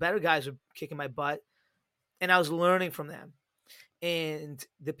guys and the better guys were kicking my butt, and I was learning from them. And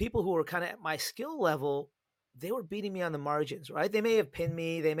the people who were kind of at my skill level, they were beating me on the margins, right? They may have pinned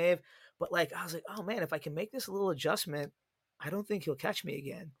me, they may have, but like I was like, oh man, if I can make this little adjustment, I don't think he'll catch me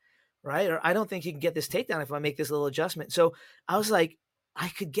again, right? Or I don't think he can get this takedown if I make this little adjustment. So I was like, I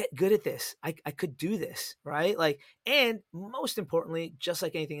could get good at this. I could do this, right? Like, and most importantly, just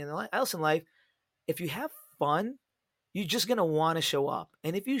like anything else in life, if you have fun, you're just gonna want to show up.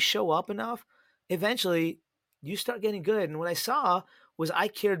 And if you show up enough, eventually you start getting good. And what I saw was I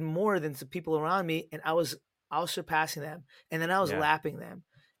cared more than the people around me, and I was surpassing them, and then I was Yeah. lapping them,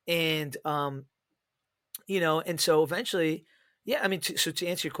 and and so eventually, yeah. I mean, so to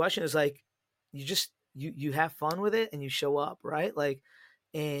answer your question, is like you just you have fun with it and you show up, right? Like,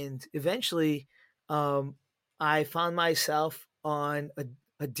 and eventually, um, I found myself on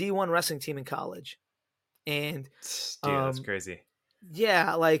a D1 wrestling team in college, and Dude, that's um, crazy.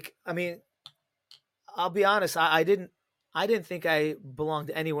 yeah, like I mean, I'll be honest, I didn't think I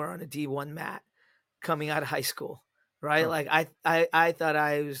belonged anywhere on a D1 mat coming out of high school, right? Huh. Like I thought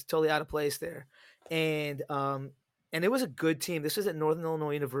I was totally out of place there. And it was a good team. This was at Northern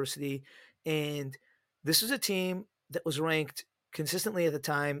Illinois University, and this was a team that was ranked consistently at the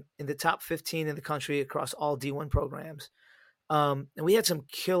time in the top 15 in the country across all D1 programs. And we had some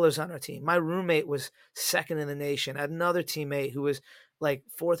killers on our team. My roommate was second in the nation. I had another teammate who was like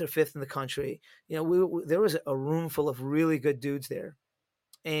fourth or fifth in the country. You know, there was a room full of really good dudes there,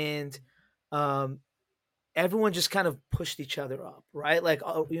 and um, everyone just kind of pushed each other up, right? Like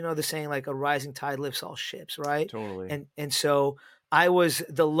the saying, like a rising tide lifts all ships, right? Totally. And so I was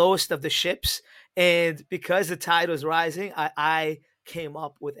the lowest of the ships, and because the tide was rising, I came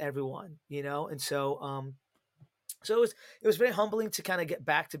up with everyone, and so it was very humbling to kind of get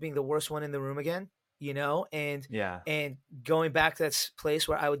back to being the worst one in the room again, and Yeah. and going back to that place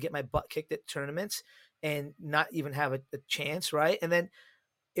where I would get my butt kicked at tournaments and not even have a chance, right? And then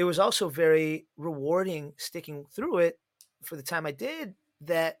it was also very rewarding sticking through it for the time I did,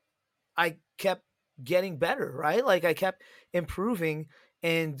 that I kept getting better, right? Like I kept improving,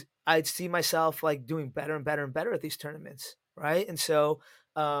 and I'd see myself like doing better and better and better at these tournaments, right? And so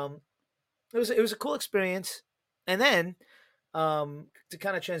um, it was a cool experience. And then to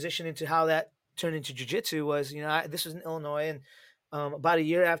kind of transition into how that turned into jujitsu was, this was in Illinois, and about a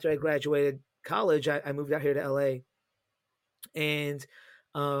year after I graduated college, I moved out here to LA, and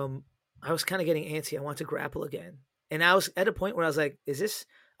um, I was kind of getting antsy. I wanted to grapple again, and I was at a point where I was like, "Is this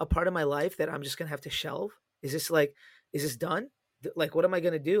a part of my life that I'm just gonna have to shelve? Is this done? Like, what am I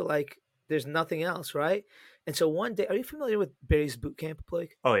gonna do? Like, there's nothing else, right?" And so one day, are you familiar with Barry's Boot Camp,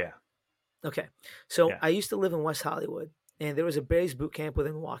 Blake? Oh yeah. Okay. So Yeah. I used to live in West Hollywood, and there was a Barry's Boot Camp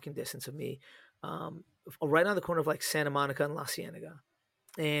within walking distance of me, right on the corner of like Santa Monica and La Cienega.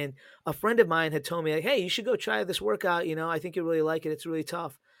 And a friend of mine had told me, like, hey, you should go try this workout. I think you really like it. It's really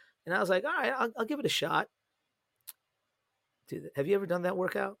tough. And I was like, all right, I'll give it a shot. Dude, have you ever done that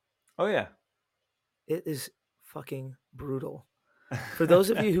workout? Oh yeah. It is fucking brutal. For those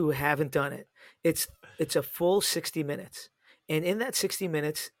of you who haven't done it, it's a full 60 minutes. And in that 60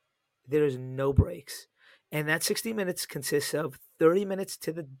 minutes, there's no breaks. And that 60 minutes consists of 30 minutes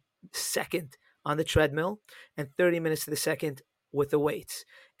to the second on the treadmill and 30 minutes to the second with the weights.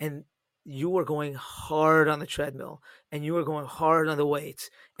 And you are going hard on the treadmill and you are going hard on the weights.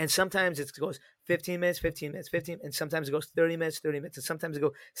 And sometimes it goes 15 minutes, 15 minutes, 15, and sometimes it goes 30 minutes, 30 minutes, and sometimes it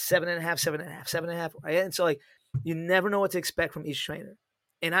goes 7.5, 7.5, 7.5. Right? And so, like, you never know what to expect from each trainer.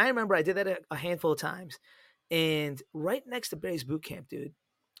 And I remember I did that a handful of times. And right next to Barry's Boot Camp, dude,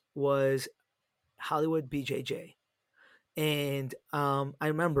 was Hollywood BJJ. And I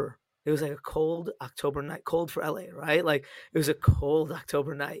remember it was like a cold October night, cold for LA, right? Like it was a cold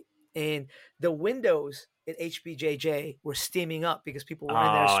October night. And the windows at HBJJ were steaming up because people Oh, were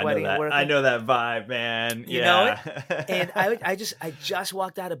in there I know sweating and that. I working. know that vibe, man. You know it? And Yeah. I just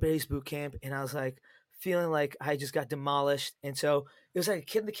walked out of Barry's boot camp, and I was like feeling like I just got demolished. And so it was like a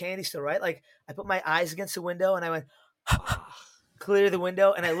kid in the candy store, right? Like I put my eyes against the window and I went, clear the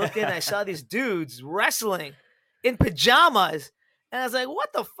window, and I looked in and I saw these dudes wrestling in pajamas. And I was like,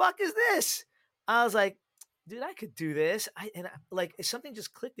 what the fuck is this? I was like, dude, I could do this. Like something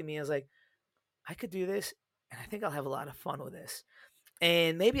just clicked in me. I was like, I could do this, and I think I'll have a lot of fun with this.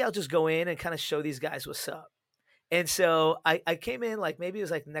 and maybe I'll just go in and kind of show these guys what's up. And so I came in like maybe it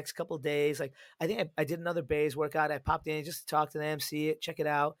was like the next couple of days. Like I think I did another Bays workout. I popped in just to talk to them, see it, check it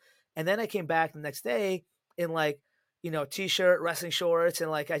out. And then I came back the next day in like, t-shirt, wrestling shorts,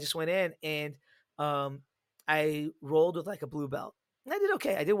 and like I just went in and um I rolled with like a blue belt. And I did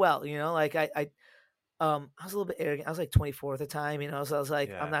okay. I did well, like I was a little bit arrogant. I was like 24 at the time, so I was like,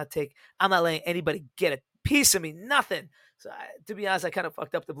 Yeah. I'm not letting anybody get a piece of me, nothing. So to be honest, I kind of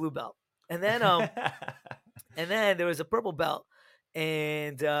fucked up the blue belt. And then and then there was a purple belt,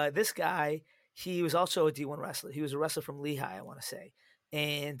 and this guy, he was also a D1 wrestler. He was a wrestler from Lehigh, I want to say,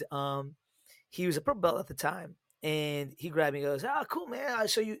 and he was a purple belt at the time. And he grabbed me and goes, "Oh, cool, man! I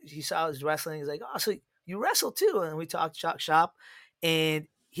saw you." He saw I was wrestling. He's like, "Oh, so you wrestle too?" And we talked shop, and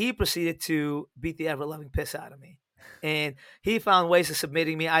he proceeded to beat the ever loving piss out of me. And he found ways of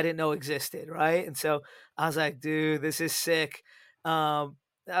submitting me I didn't know existed, right? And so I was like, "Dude, this is sick." Um,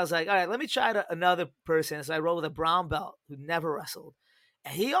 I was like, all right, let me try another person. So I rolled with a brown belt who never wrestled.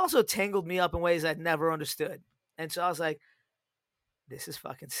 And he also tangled me up in ways I'd never understood. And so I was like, this is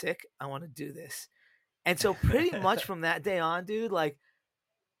fucking sick. I want to do this. And so pretty much from that day on, dude, like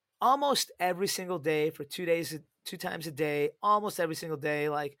almost every single day for 2 days, 2 times a day, almost every single day,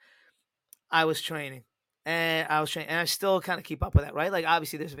 like I was training. And I still kind of keep up with that, right? Like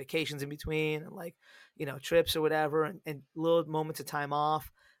obviously there's vacations in between and like, trips or whatever and little moments of time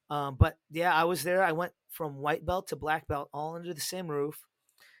off. But yeah, I was there. I went from white belt to black belt all under the same roof.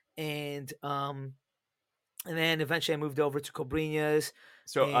 And then eventually I moved over to Cobrinhas.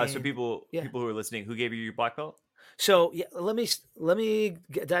 So And people yeah. who are listening, who gave you your black belt? So yeah, let me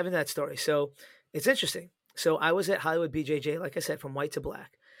dive into that story. So it's interesting. So I was at Hollywood BJJ, like I said, from white to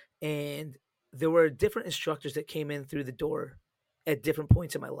black, and there were different instructors that came in through the door at different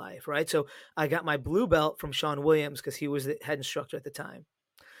points in my life, right? So I got my blue belt from Sean Williams because he was the head instructor at the time.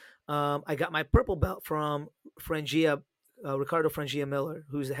 I got my purple belt from Frangia, Ricardo Frangia Miller,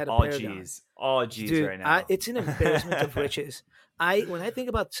 who's the head of Paragon. All G's Dude, right now. it's an embarrassment of riches. When I think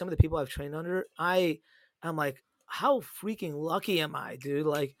about some of the people I've trained under, I'm like, how freaking lucky am I, dude?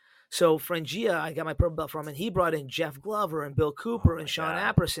 Like, so Frangia, I got my purple belt from, and he brought in Jeff Glover and Bill Cooper and Sean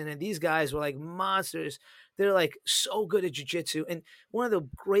God. Apperson, and these guys were like monsters. They're like so good at jiu-jitsu. And one of the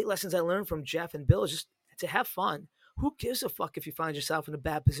great lessons I learned from Jeff and Bill is just to have fun. Who gives a fuck if you find yourself in a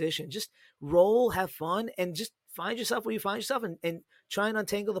bad position? Just roll, have fun, and just find yourself where you find yourself and try and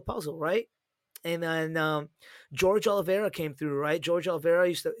untangle the puzzle, right? And then George Oliveira came through, right? George Oliveira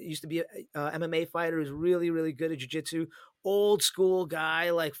used to be a MMA fighter who's really, really good at jiu-jitsu. Old school guy,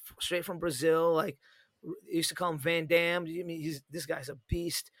 like straight from Brazil. Like used to call him Van Damme. I mean, this guy's a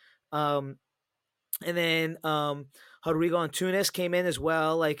beast. And then Rodrigo Antunes came in as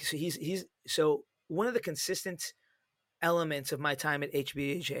well. Like so he's so one of the consistent elements of my time at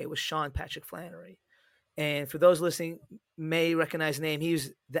HBAJ was Sean Patrick Flannery. And for those listening, may recognize the name. He was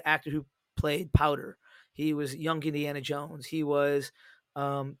the actor who played Powder. He was young Indiana Jones. He was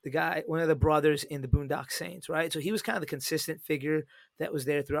the guy, one of the brothers in the Boondock Saints, right? So he was kind of the consistent figure that was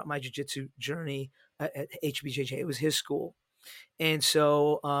there throughout my jiu-jitsu journey at HBJJ. It was his school. And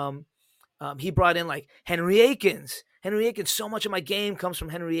so he brought in like Henry Akins. Henry Akins, so much of my game comes from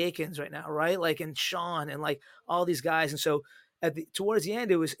Henry Akins right now, right? Like, and Sean and like all these guys. And so towards the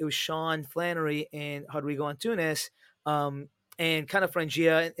end, it was Sean Flannery and Rodrigo Antunes, and kind of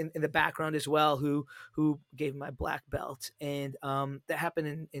Frangia in the background as well, who gave my black belt. And that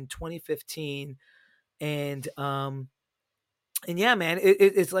happened in 2015. And yeah, man,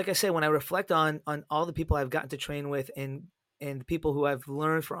 it's like I say, when I reflect on all the people I've gotten to train with and the people who I've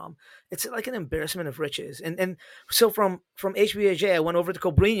learned from, it's like an embarrassment of riches. And so from HBAJ, I went over to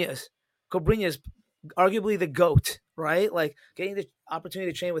Cobrinhas. Cobrinhas, arguably the GOAT, right? Like getting the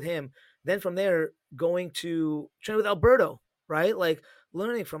opportunity to train with him. Then from there, going to train with Alberto, right? Like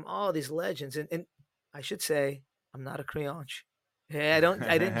learning from all these legends. And I should say, I'm not a creonch. Yeah,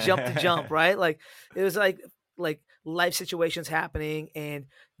 I didn't jump to jump, right? Like it was like life situations happening and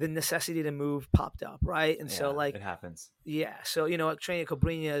the necessity to move popped up, right? And so like it happens. Yeah, so training at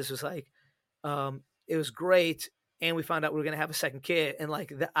Cobrinhas was like it was great, and we found out we were gonna have a second kid, and like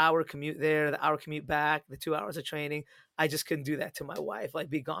the hour commute there, the hour commute back, the 2 hours of training, I just couldn't do that to my wife, like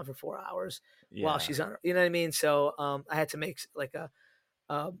be gone for 4 hours while she's on, you know what I mean? So I had to make like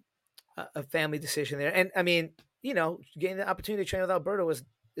a family decision there, and I mean, getting the opportunity to train with Alberto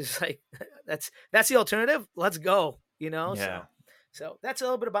is like that's the alternative. Let's go, Yeah. So that's a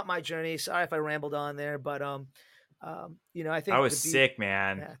little bit about my journey. Sorry if I rambled on there, but I think I was sick,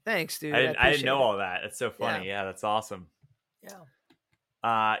 man. Yeah, thanks, dude. I didn't know it. all that. It's so funny. Yeah, that's awesome. Yeah.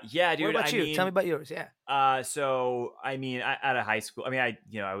 Yeah, What dude. about you? Tell me about yours. Yeah. So I mean, out of high school, I mean,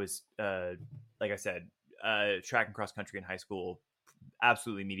 I was, like I said, track and cross country in high school,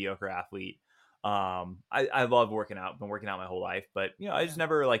 absolutely mediocre athlete. I love working out, been working out my whole life, but Yeah. I just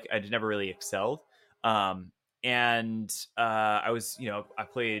never really excelled. Um, and I was, I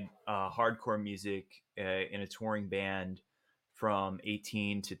played hardcore music in a touring band from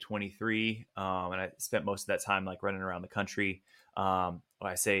 18 to 23. And I spent most of that time like running around the country. I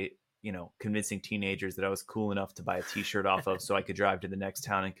say, convincing teenagers that I was cool enough to buy a t-shirt off of so I could drive to the next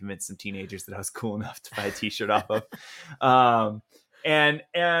town and convince some teenagers that I was cool enough to buy a t-shirt off of. And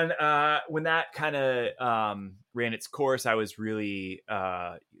when that kind of ran its course, I was really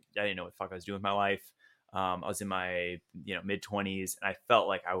I didn't know what the fuck I was doing with my life. I was in my mid 20s, and I felt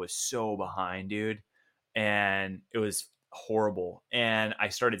like I was so behind, dude, and it was horrible. And I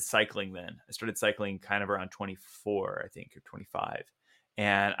started cycling then. I started cycling kind of around 24, I think, or 25,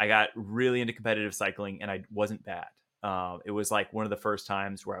 and I got really into competitive cycling, and I wasn't bad. It was like one of the first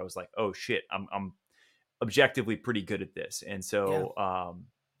times where I was like, oh shit, I'm objectively pretty good at this. And Yeah. so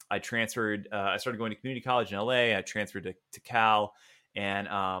I transferred, I started going to community college in LA. I transferred to Cal, and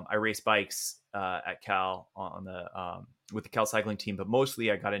I raced bikes at Cal on the with the Cal cycling team, but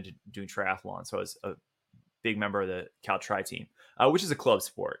mostly I got into doing triathlon. So I was a big member of the Cal Tri team, which is a club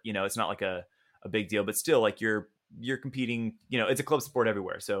sport. It's not like a big deal, but still, like you're competing. It's a club sport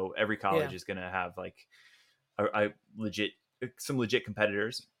everywhere. So every college is going to have like some legit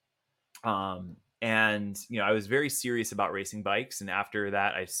competitors. And I was very serious about racing bikes, and after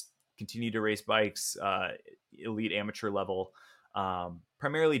that I continued to race bikes, elite amateur level,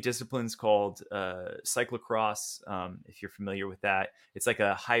 primarily disciplines called cyclocross. If you're familiar with that, it's like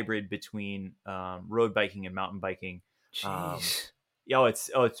a hybrid between road biking and mountain biking. Jeez. It's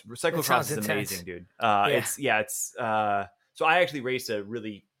cyclocross is amazing, dude. So I actually raced a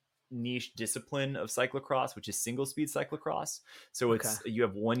really niche discipline of cyclocross, which is single speed cyclocross. So you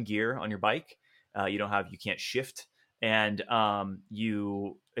have one gear on your bike. You can't shift, and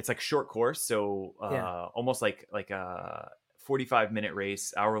it's like a short course. So almost like a 45-minute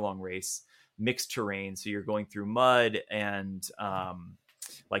race, hour-long race, mixed terrain. So you're going through mud and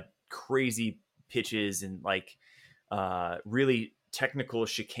like crazy pitches and like really technical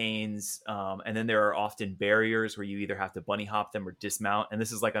chicanes, and then there are often barriers where you either have to bunny hop them or dismount, and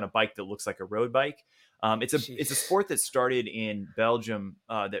this is like on a bike that looks like a road bike. It's a sport that started in Belgium,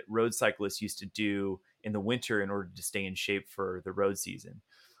 that road cyclists used to do in the winter in order to stay in shape for the road season.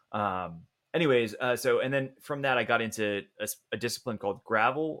 And then from that I got into a discipline called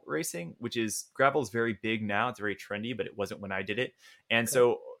gravel racing, gravel is very big now. It's very trendy, but it wasn't when I did it. And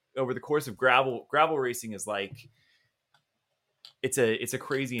so over the course of gravel racing is like, it's a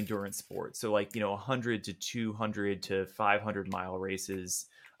crazy endurance sport. So like, 100 to 200 to 500 mile races.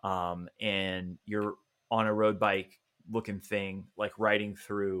 And you're on a road bike looking thing, like riding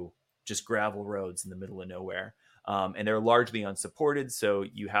through just gravel roads in the middle of nowhere. And they're largely unsupported. So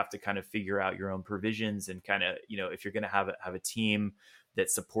you have to kind of figure out your own provisions and kind of, if you're going to have a team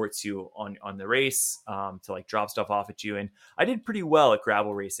that supports you on the race, to like drop stuff off at you. And I did pretty well at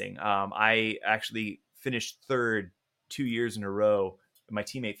gravel racing. I actually finished third 2 years in a row. My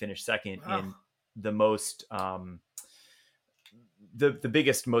teammate finished second in the most, the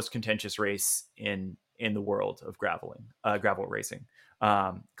biggest, most contentious race in the world of gravel racing,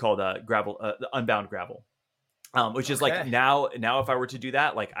 called the Unbound Gravel. Which is like now if I were to do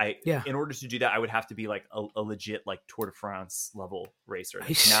that, like in order to do that, I would have to be like a legit like Tour de France level racer.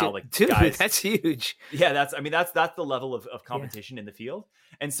 Now, like, dude, guys, that's huge. Yeah, that's the level of competition in the field.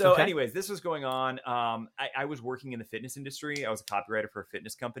 And so anyways, this was going on. I was working in the fitness industry. I was a copywriter for a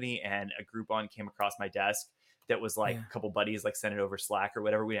fitness company, and a Groupon came across my desk that was like a couple buddies like sent it over Slack or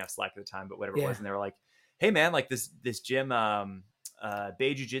whatever. We didn't have Slack at the time, but whatever it was. And they were like, hey man, like this gym,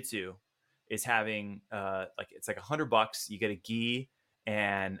 Bay Jiu Jitsu, is having it's like $100. You get a gi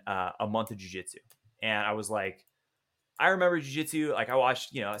and a month of jiu-jitsu. And I was like, I remember jiu-jitsu. Like I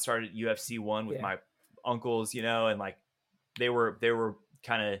watched, I started UFC 1 with my uncles, and like they were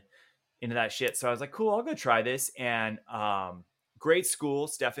kind of into that shit. So I was like, cool, I'll go try this. And great school.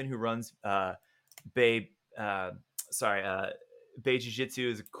 Stefan, who runs Bay Jiu-Jitsu,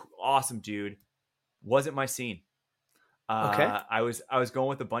 is an awesome dude. Wasn't my scene. I was going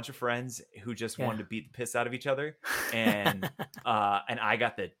with a bunch of friends who just wanted to beat the piss out of each other, and I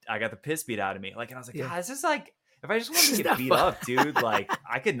got the piss beat out of me. Like, and I was like, God, this is like, if I just wanted to get beat up, dude, like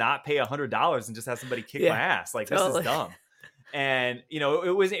I could not pay $100 and just have somebody kick my ass. Like, this is dumb. And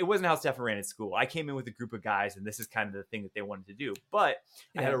it wasn't how Stefan ran at school. I came in with a group of guys, and this is kind of the thing that they wanted to do. But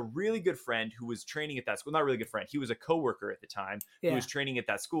I had a really good friend who was training at that school. Not a really good friend. He was a coworker at the time who was training at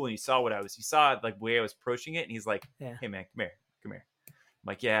that school, and he saw he saw like the way I was approaching it, and he's like, "Hey man, come here." I'm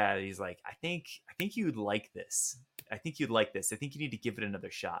like, "Yeah." He's like, I think you'd like this. I think you'd like this. I think you need to give it another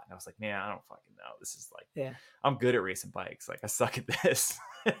shot. And I was like, man, I don't fucking know. This is like, I'm good at racing bikes. Like, I suck at this.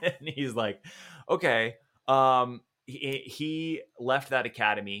 And he's like, okay. He left that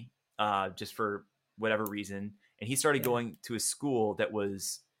academy just for whatever reason, and he started going to a school that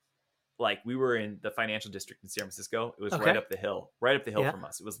was like, we were in the financial district in San Francisco. It was right up the hill from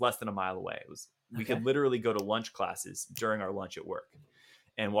us. It was less than a mile away. We could literally go to lunch classes during our lunch at work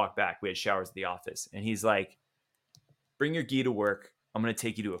and walk back. We had showers at the office, and he's like, bring your gi to work. I'm going to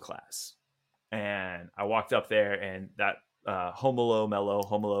take you to a class. And I walked up there, and that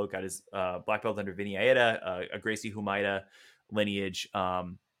Homolo got his black belt under Vinny Aeda, a Gracie Humaita lineage.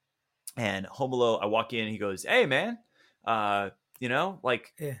 And Homolo, I walk in, and he goes, "Hey man, what's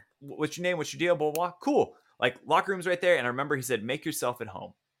your name? What's your deal? Blah, blah, blah. Cool. Like, locker room's right there." And I remember he said, "Make yourself at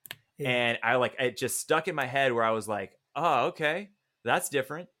home." And it just stuck in my head where I was like, oh, okay, that's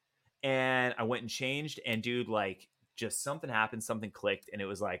different. And I went and changed, and dude, like, just something happened, something clicked, and it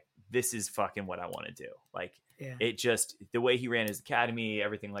was like, this is fucking what I want to do. Like, it just, the way he ran his academy,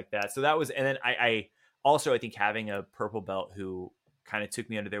 everything like that. So that was, and then I also, I think having a purple belt who kind of took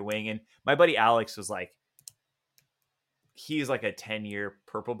me under their wing, and my buddy Alex was like, he's like a 10-year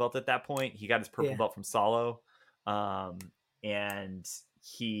purple belt at that point. He got his purple belt from Salo. And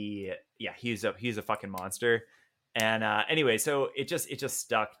he's a fucking monster. And anyway, so it just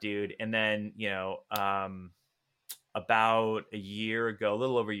stuck, dude. And then, about a year ago, a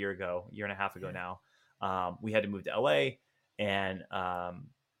little over a year and a half ago now, we had to move to LA, and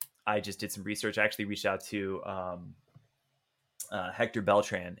I just did some research. I actually reached out to Hector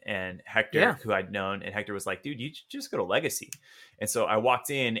Beltran, and Hector, who I'd known, and Hector was like, dude, you just go to Legacy. And so I walked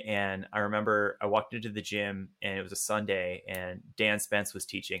in, and I remember I walked into the gym, and it was a Sunday, and Dan Spence was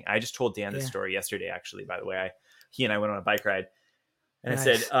teaching. I just told Dan this story yesterday, actually, by the way. He and I went on a bike ride, and I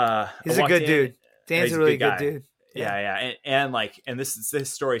said, he's a good dude. Dan's a really good dude. Yeah. And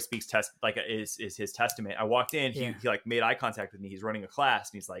this story speaks is his testament. I walked in, he like made eye contact with me. He's running a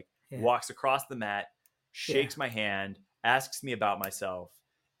class, and he's like, walks across the mat, shakes my hand, asks me about myself,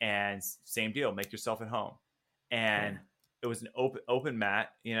 and same deal, make yourself at home. And it was an open mat,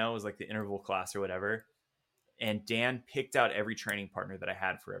 it was like the interval class or whatever. And Dan picked out every training partner that I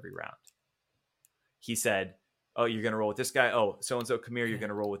had for every round. He said, "Oh, you're going to roll with this guy. Oh, so-and-so, come here. You're going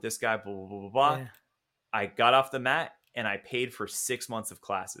to roll with this guy, blah, blah, blah, blah, blah." Yeah. I got off the mat, and I paid for 6 months of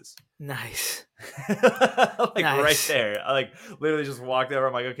classes. Nice. Nice. Right there. I literally just walked over.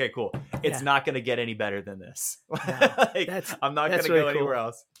 I'm like, okay, cool. It's not going to get any better than this. No, I'm not going to go anywhere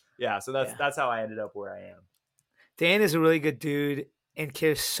else. Yeah. So that's how I ended up where I am. Dan is a really good dude and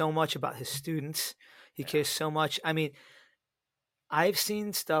cares so much about his students. He cares so much. I mean, I've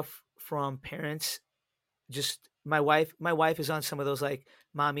seen stuff from parents. Just my wife is on some of those like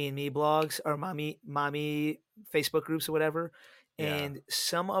mommy and me blogs or mommy Facebook groups or whatever. And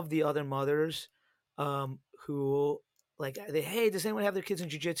some of the other mothers who like, hey, does anyone have their kids in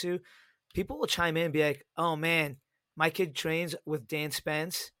jiu-jitsu? People will chime in and be like, oh man, my kid trains with Dan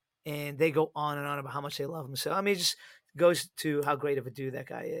Spence, and they go on and on about how much they love him. So, I mean, it just goes to how great of a dude that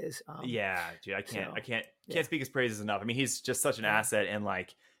guy is. Dude, I can't speak his praises enough. I mean, he's just such an asset, and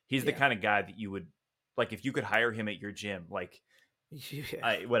like, he's the kind of guy that you would, like, if you could hire him at your gym, like,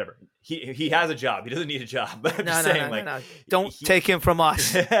 whatever. He has a job. He doesn't need a job. But I'm just saying, don't take him from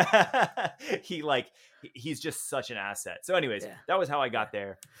us. He's just such an asset. So, anyways, that was how I got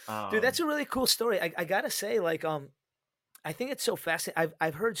there. Dude, that's a really cool story. I gotta say, like, I think it's so fascinating.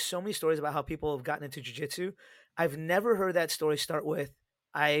 I've heard so many stories about how people have gotten into jiu-jitsu. I've never heard that story start with,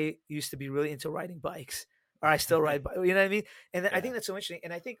 I used to be really into riding bikes, or I still ride bikes. You know what I mean? And I think that's so interesting.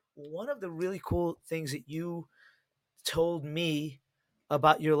 And I think one of the really cool things that you told me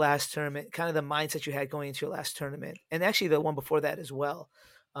about your last tournament, kind of the mindset you had going into your last tournament, and actually the one before that as well.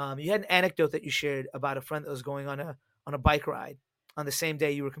 You had an anecdote that you shared about a friend that was going on a bike ride on the same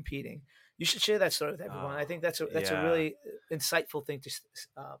day you were competing. You should share that story with everyone. I think that's a really insightful thing to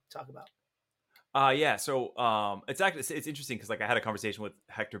talk about. So it's interesting because, like, I had a conversation with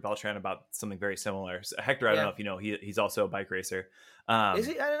Hector Beltran about something very similar. So Hector, I don't know if you know, he's also a bike racer. Is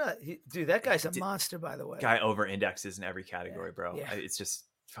he? I don't know. Dude, that guy's a monster, by the way. Guy over indexes in every category, bro. Yeah. It's just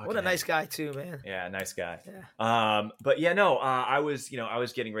what a nice guy too, man. Yeah, nice guy. Yeah. But yeah, no, I was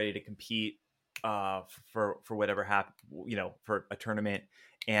getting ready to compete for whatever happened, for a tournament,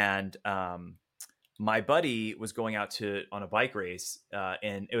 and my buddy was going out on a bike race,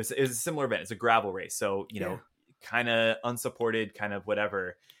 and it was a similar event. It's a gravel race, so Yeah. kind of unsupported, kind of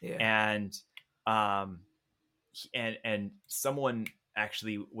whatever. Yeah. And and someone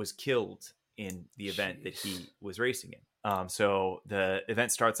actually was killed in the event that he Jeez. was racing in. So the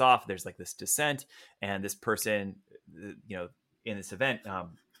event starts off. There's like this descent, and this person, in this event,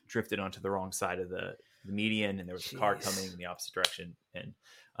 drifted onto the wrong side of the median, and there was a car coming Jeez. in the opposite direction, and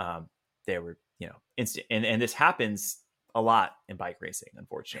they were, instant. And this happens a lot in bike racing,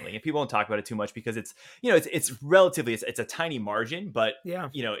 unfortunately, and people don't talk about it too much because it's, it's relatively, it's a tiny margin, but Yeah.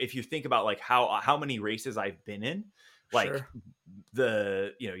 if you think about like how many races I've been in, like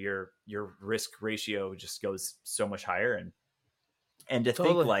Sure. your risk ratio just goes so much higher, and to think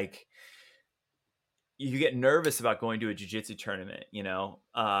Totally. like you get nervous about going to a jiu-jitsu tournament, you get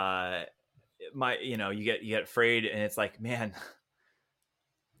afraid, and it's like, man,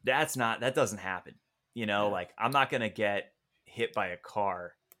 that doesn't happen, Yeah. like I'm not gonna get hit by a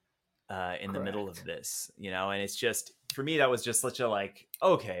car in the middle of Correct. this, and it's just, for me, that was just such a like,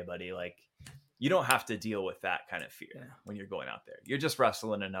 okay, buddy, like you don't have to deal with that kind of fear Yeah. when you're going out there. You're just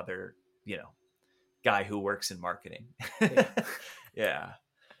wrestling another, guy who works in marketing. Yeah. Yeah.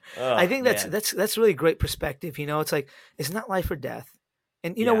 I think man. that's really great perspective. It's like, it's not life or death.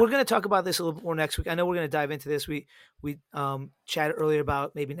 And Yeah. we're going to talk about this a little bit more next week. I know we're going to dive into this. We chatted earlier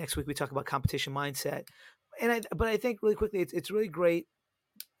about maybe next week we talk about competition mindset. But I think really quickly it's really great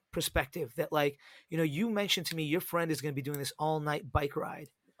perspective that, like, you mentioned to me your friend is going to be doing this all night bike ride.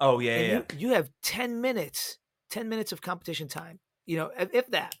 Oh yeah, And yeah. you have 10 minutes of competition time, if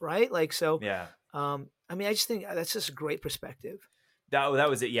that, right? Like, so, Yeah. I mean, I just think that's just a great perspective. That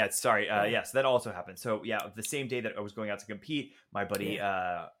was it. Yeah, sorry. Yes, that also happened. So yeah, the same day that I was going out to compete, my buddy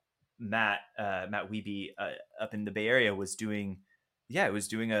Matt Wiebe up in the Bay Area was doing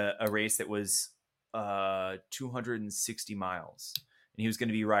a race that was 260 miles, and he was going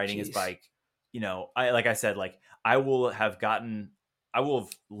to be riding his bike. I will have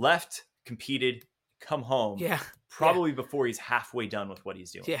left, competed, come home, probably before he's halfway done with what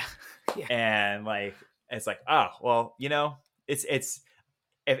he's doing. Yeah. And like, it's like, oh well, it's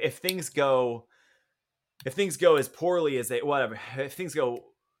if things go as poorly as if things go,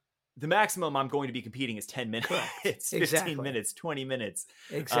 the maximum I'm going to be competing is 10 minutes. It's 15 minutes, 20 minutes.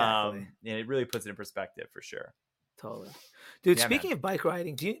 Exactly. And it really puts it in perspective for sure. Totally. Dude, speaking of bike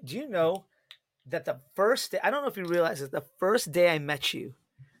riding, do you know that the first day, I don't know if you realize this, the first day I met you,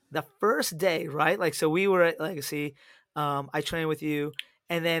 right? Like, so we were at Legacy, I trained with you.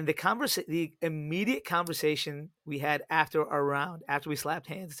 And then the immediate conversation we had after our round, after we slapped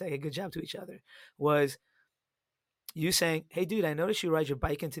hands and said, hey, good job to each other, was you saying, hey, dude, I noticed you ride your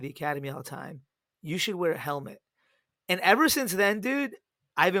bike into the academy all the time. You should wear a helmet. And ever since then, dude,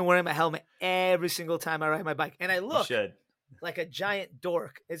 I've been wearing my helmet every single time I ride my bike. And I look like a giant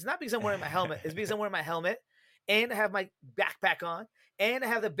dork. It's not because I'm wearing my helmet. It's because I'm wearing my helmet and I have my backpack on and I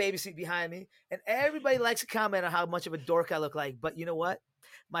have the baby seat behind me. And everybody likes to comment on how much of a dork I look like. But you know what?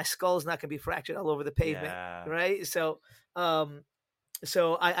 My skull's not going to be fractured all over the pavement, right? So,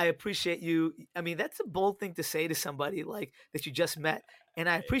 I appreciate you. I mean, that's a bold thing to say to somebody like that you just met, and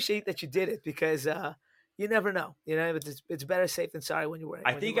I appreciate that you did it because you never know. It's better safe than sorry when you're wearing.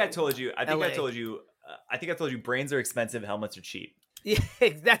 I think I told you. Brains are expensive, helmets are cheap. Yeah,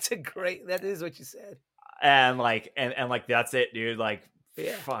 that is what you said. And like, and like, that's it, dude. Like,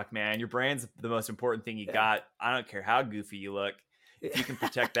 fuck, man, your brain's the most important thing you got. I don't care how goofy you look. If you can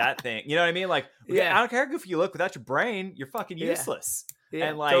protect that thing, you know what I mean? Like, I don't care how goofy you look, without your brain, you're fucking useless. Yeah,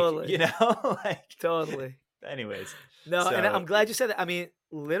 and like, totally. like, totally. Anyways. No, and I'm glad you said that. I mean,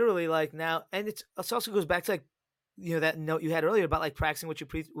 literally, like, now, and it also goes back to, like, that note you had earlier about like practicing what you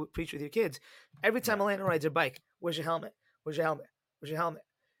preach with your kids. Every time Elena rides her bike, where's your helmet? Where's your helmet? Where's your helmet?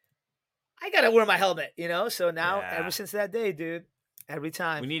 I gotta wear my helmet, So now, ever since that day, dude, every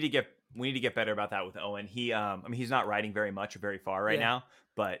time we need to get better about that with Owen. He, I mean, he's not riding very much or very far right now,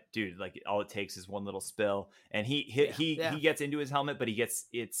 but dude, like, all it takes is one little spill, and he gets into his helmet, but we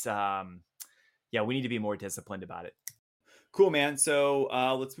need to be more disciplined about it. Cool, man. So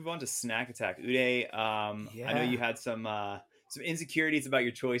let's move on to Snack Attack. Uday, I know you had some insecurities about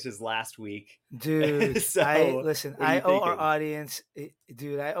your choices last week, dude. So, I owe our audience a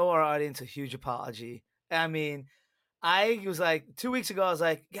huge apology. I mean, I was like 2 weeks ago, I was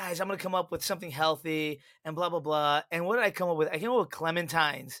like, guys, I'm gonna come up with something healthy and blah blah blah. And what did I come up with? I came up with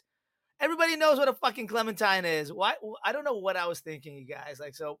clementines. Everybody knows what a fucking clementine is. Why? I don't know what I was thinking, you guys.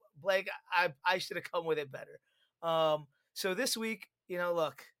 Like, so Blake, I should have come with it better. So this week,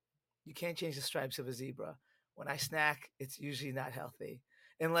 look, you can't change the stripes of a zebra. When I snack, it's usually not healthy.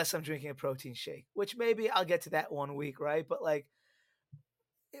 unless I'm drinking a protein shake, which maybe I'll get to that one week, right? But like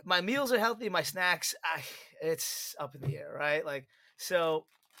my meals are healthy, my snacks, it's up in the air, right? Like, so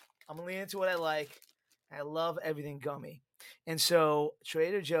I'm gonna lean into what I like. I love everything gummy. And so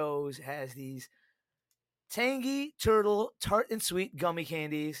Trader Joe's has these tangy turtle tart and sweet gummy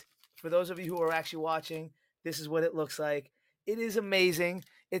candies. For those of you who are actually watching, this is what it looks like. It is amazing.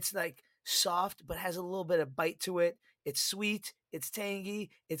 It's like soft, but has a little bit of bite to it. It's sweet. It's tangy.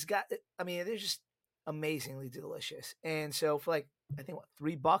 They're just amazingly delicious. And so for like, I think what,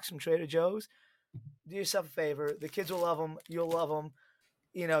 $3 from Trader Joe's, do yourself a favor. The kids will love them. You'll love them.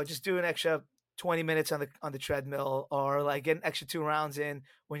 Just do an extra 20 minutes on the treadmill, or like get an extra 2 rounds in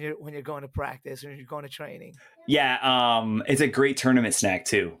when you're going to practice or you're going to training. Yeah, it's a great tournament snack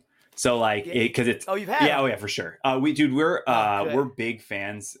too. So like, because it's you've had them. Oh yeah, for sure. We're big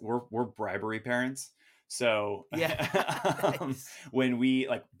fans. We're bribery parents. So when we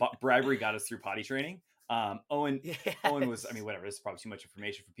like bribery got us through potty training. Owen was, whatever. This is probably too much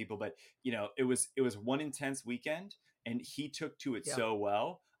information for people, but it was one intense weekend, and he took to it so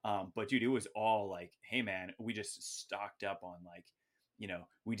well. But dude, it was all like, hey man, we just stocked up on like,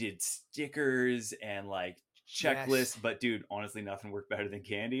 we did stickers and like checklists, but dude, honestly, nothing worked better than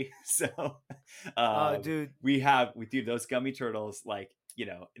candy. So, dude, we those gummy turtles, like, they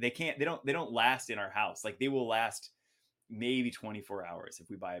don't last in our house. Like they will last maybe 24 hours if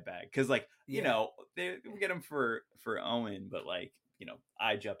we buy a bag. Cause like, we get them for Owen, but like,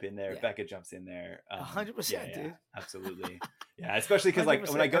 I jump in there, Becca jumps in there. 100%, dude. Absolutely. Yeah. Especially cause like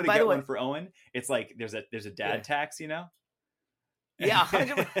when I go to get one for Owen, it's like, there's a dad tax, Yeah.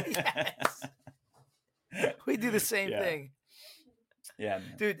 100%. Yes. We do the same thing. Yeah,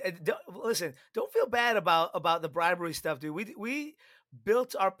 man. Dude, don't feel bad about the bribery stuff, dude. We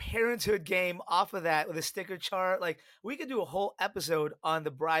built our parenthood game off of that with a sticker chart. Like we could do a whole episode on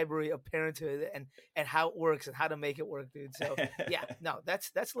the bribery of parenthood and how it works and how to make it work, dude. So yeah, no,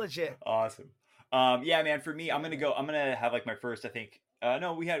 that's legit. Awesome. Yeah, man, for me, I'm going to have like my first, I think,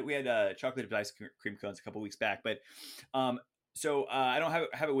 no, we had chocolate ice cream cones a couple weeks back, but, so I don't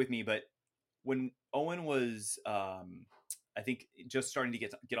have it with me, but when Owen was, I think just starting to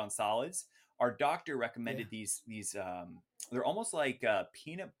get on solids, our doctor recommended these they're almost like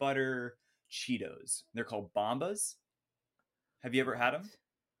peanut butter Cheetos. They're called Bombas. Have you ever had them?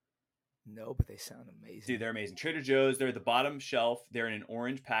 No, but they sound amazing. Dude, they're amazing. Trader Joe's, they're at the bottom shelf. They're in an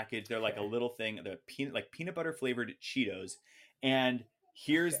orange package. They're like a little thing. They're peanut butter flavored Cheetos. And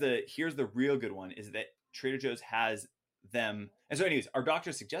here's the real good one is that Trader Joe's has them. And so anyways, our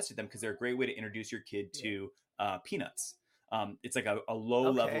doctor suggested them because they're a great way to introduce your kid to peanuts. It's like a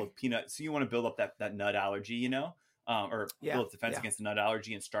low level of peanut. So you want to build up that nut allergy, or build up defense against the nut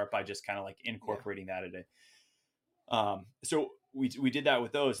allergy and start by just kind of like incorporating that at a. So we did that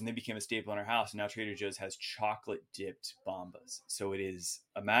with those and they became a staple in our house. And now Trader Joe's has chocolate dipped Bombas. So it is,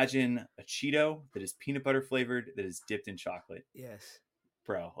 imagine a Cheeto that is peanut butter flavored, that is dipped in chocolate. Yes.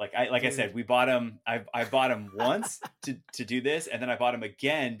 Bro, I said, we bought them. I bought them once to do this, and then I bought them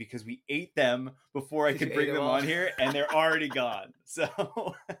again because we ate them before I could bring them on here, and they're already gone. So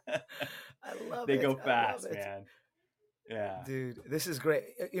I love they go fast, man. Yeah, dude, this is great.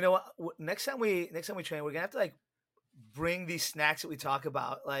 You know what? Next time we train, we're gonna have to like bring these snacks that we talk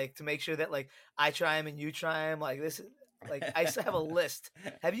about, like to make sure that like I try them and you try them. Like this is like I used to have a list.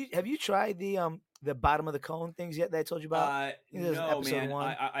 Have you tried the bottom of the cone things yet that I told you about? No,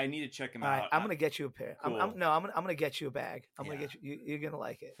 man. I need to check them out. I'm gonna get you a pair. Cool. I'm gonna get you a bag. I'm gonna get you. You're gonna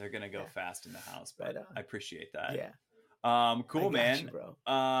like it. They're gonna go fast in the house, but I appreciate that. Yeah. Cool, man. You, bro.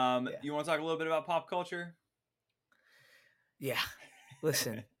 You want to talk a little bit about pop culture? Yeah.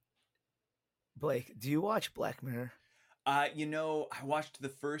 Listen, Blake, do you watch Black Mirror? I watched the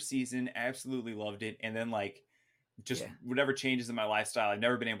first season, absolutely loved it, and then like. Just whatever changes in my lifestyle, I've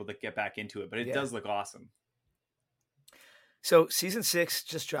never been able to get back into it, but it does look awesome. So season 6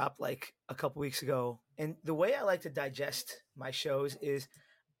 just dropped like a couple weeks ago. And the way I like to digest my shows is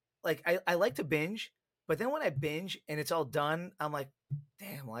like, I like to binge, but then when I binge and it's all done, I'm like,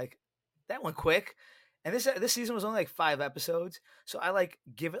 damn, like that went quick. And this season was only like 5 episodes. So I like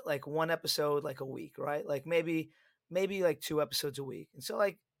give it like 1 episode, like a week, right? Like maybe like 2 episodes a week. And so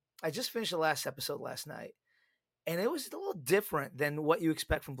like, I just finished the last episode last night. And it was a little different than what you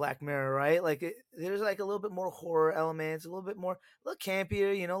expect from Black Mirror, right? Like there's like a little bit more horror elements, a little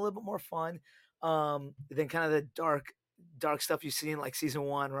campier, a little bit more fun than kind of the dark stuff you see in like season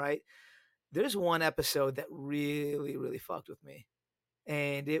 1, right? There's one episode that really, really fucked with me.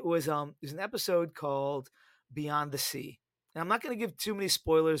 And it was an episode called Beyond the Sea. And I'm not going to give too many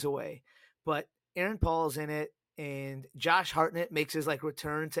spoilers away, but Aaron Paul's in it. and Josh Hartnett makes his like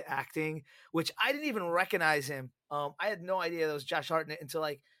return to acting, which I didn't even recognize him. I had no idea that was Josh Hartnett until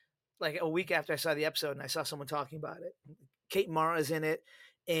like a week after I saw the episode and I saw someone talking about it. Kate Mara's in it,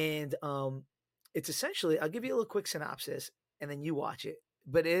 and it's essentially, I'll give you a little quick synopsis and then you watch it.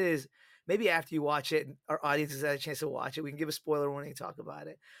 But it is, maybe after you watch it, our audience has had a chance to watch it, we can give a spoiler warning and talk about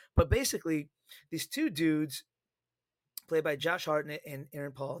it. But basically, these two dudes, played by Josh Hartnett and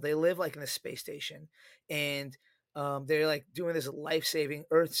Aaron Paul, they live like in a space station, and they're like doing this life-saving,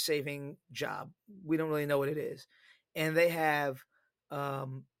 earth-saving job. We don't really know what it is, and they have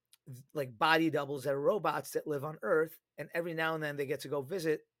like body doubles that are robots that live on Earth, and every now and then they get to go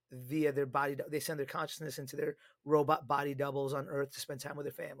visit via their body. They send their consciousness into their robot body doubles on Earth to spend time with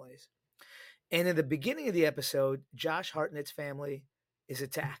their families. And in the beginning of the episode, Josh Hartnett's family is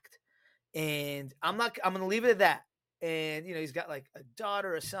attacked, and I'm going to leave it at that. And, you know, he's got like a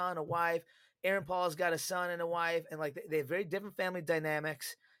daughter, a son, a wife. Aaron Paul's got a son and a wife. And like they have very different family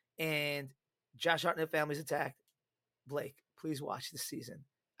dynamics. And Josh Hartnett family's attacked. Blake, please watch this season.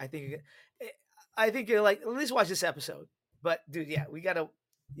 I think you're like, at least watch this episode. But dude, yeah, you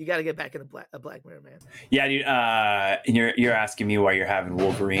gotta get back in the Black Mirror, man. Yeah, dude. And you're asking me why you're having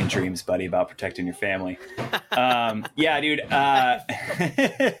Wolverine dreams, buddy, about protecting your family. Yeah, dude.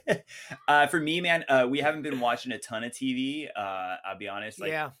 For me, man, we haven't been watching a ton of TV. I'll be honest.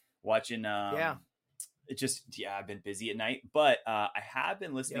 Like, watching. I've been busy at night, but I have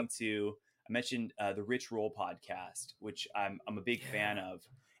been listening to. I mentioned the Rich Roll podcast, which I'm a big fan of.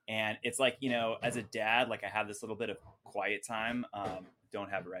 And it's like, you know, as a dad, like I have this little bit of quiet time. Don't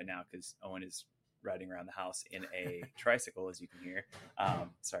have it right now because Owen is riding around the house in a tricycle, as you can hear.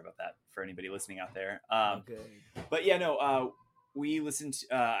 Sorry about that for anybody listening out there. But yeah, no, we listened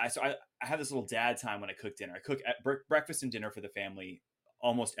to, I have this little dad time when I cook dinner. I cook breakfast and dinner for the family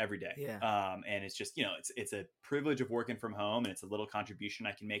almost every day. And it's just, you know, it's a privilege of working from home, and it's a little contribution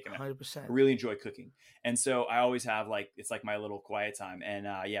I can make. And 100%. I really enjoy cooking. And so I always have like, it's like my little quiet time. And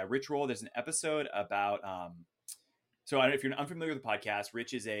Rich Roll, there's an episode about, so I don't know if you're unfamiliar with the podcast.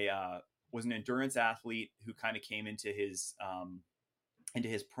 Rich is was an endurance athlete who kind of came into his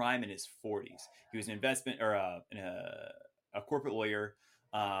prime in his 40s. He was an investment or a corporate lawyer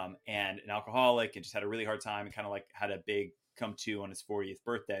and an alcoholic, and just had a really hard time, and kind of like had a big come to on his 40th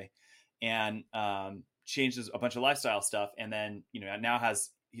birthday, and changed a bunch of lifestyle stuff. And then, you know, now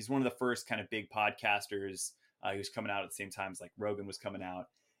he's one of the first kind of big podcasters. He was coming out at the same time as like Rogan was coming out.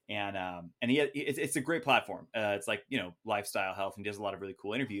 And it's a great platform. It's like, you know, lifestyle health, and he does a lot of really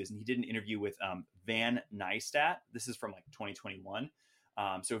cool interviews. And he did an interview with Van Neistat. This is from like 2021.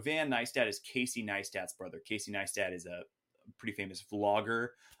 So Van Neistat is Casey Neistat's brother. Casey Neistat is a pretty famous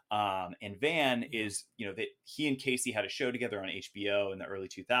vlogger. And Van is, you know, that he and Casey had a show together on HBO in the early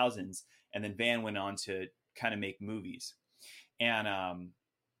 2000s. And then Van went on to kind of make movies. And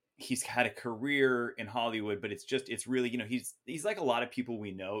he's had a career in Hollywood, but it's really, you know, he's like a lot of people we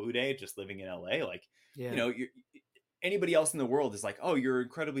know, Uday, just living in LA. Like, you know, anybody else in the world is like, oh, you're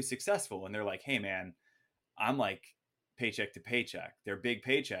incredibly successful. And they're like, hey man, I'm like paycheck to paycheck. They're big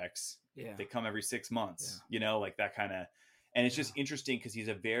paychecks. They come every 6 months, you know, like that kind of, and it's just interesting because he's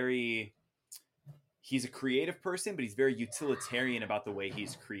a creative person, but he's very utilitarian about the way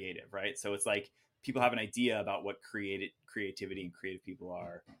he's creative. Right. So it's like people have an idea about what creativity and creative people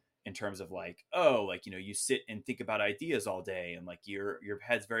are, in terms of like, oh, like, you know, you sit and think about ideas all day, and like your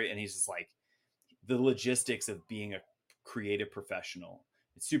head's and he's just like the logistics of being a creative professional.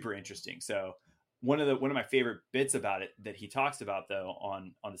 It's super interesting. So one of my favorite bits about it that he talks about though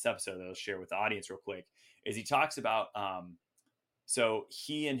on this episode that I'll share with the audience real quick is he talks about, so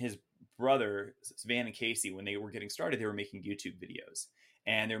he and his brother, Van and Casey, when they were getting started, they were making YouTube videos,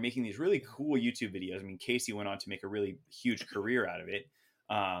 and they were making these really cool YouTube videos. I mean, Casey went on to make a really huge career out of it.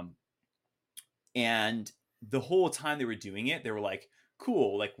 And the whole time they were doing it, they were like,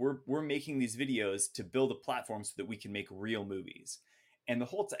 cool, like we're making these videos to build a platform so that we can make real movies. And the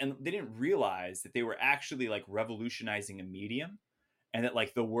whole time, and they didn't realize that they were actually like revolutionizing a medium, and that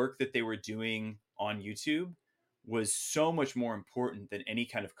like the work that they were doing on YouTube was so much more important than any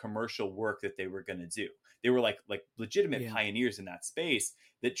kind of commercial work that they were going to do. They were like legitimate pioneers in that space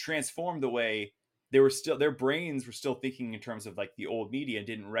that transformed the way their brains were still thinking in terms of like the old media, and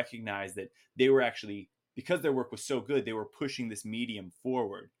didn't recognize that they were actually, because their work was so good, they were pushing this medium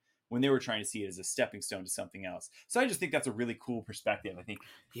forward when they were trying to see it as a stepping stone to something else. So I just think that's a really cool perspective. I think,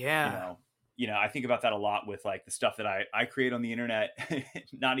 you know, I think about that a lot with like the stuff that I create on the internet. I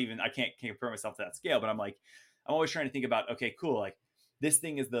can't compare myself to that scale, but I'm always trying to think about, okay, cool. Like this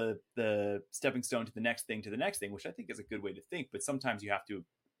thing is the stepping stone to the next thing, which I think is a good way to think. But sometimes you have to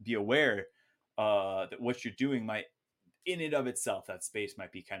be aware that what you're doing might, in and of itself, that space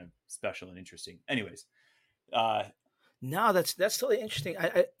might be kind of special and interesting. Anyways, No, that's totally interesting.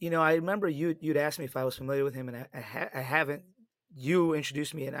 I remember you'd asked me if I was familiar with him, and I haven't. You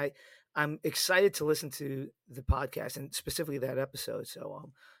introduced me, and I'm excited to listen to the podcast and specifically that episode.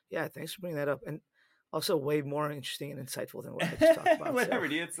 So, yeah, thanks for bringing that up, and also way more interesting and insightful than what I just talked about. Whatever,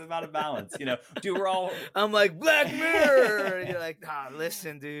 dude. It's about a balance, Dude, we're all. I'm like Black Mirror, and you're like, nah,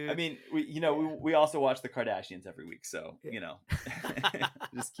 listen, dude. I mean, we also watch the Kardashians every week, so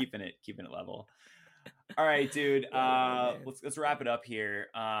just keeping it level. All right, dude. Let's wrap it up here.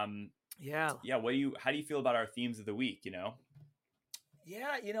 Yeah. How do you feel about our themes of the week?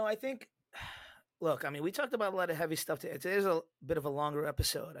 Yeah, I think. Look, I mean, we talked about a lot of heavy stuff today. Today's a bit of a longer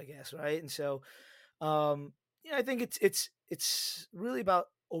episode, I guess, right? And so, I think it's really about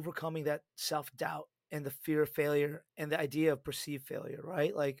overcoming that self-doubt and the fear of failure and the idea of perceived failure,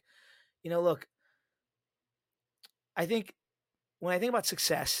 right? Like, look, I think when I think about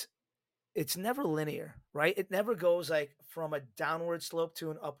success, it's never linear, right? It never goes like from a downward slope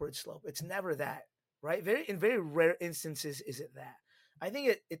to an upward slope. It's never that, right? In very rare instances is it that. I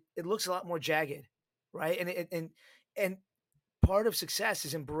think it looks a lot more jagged, right? And part of success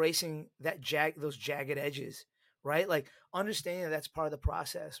is embracing those jagged edges, right? Like understanding that that's part of the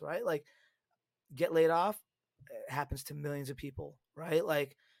process, right? Like get laid off, it happens to millions of people, right?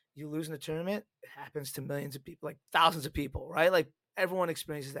 Like you lose in a tournament, it happens to millions of people, like thousands of people, right? Like everyone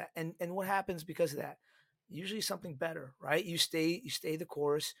experiences that. And what happens because of that? Usually something better, right? You stay the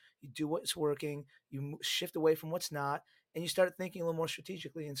course, you do what's working, you shift away from what's not, and you start thinking a little more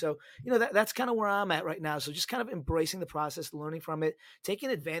strategically. And so, that's kind of where I'm at right now. So just kind of embracing the process, learning from it, taking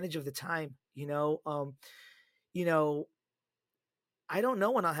advantage of the time, I don't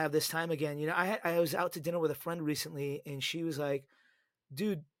know when I'll have this time again. I was out to dinner with a friend recently, and she was like,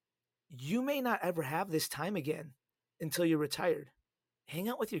 dude, you may not ever have this time again until you're retired. Hang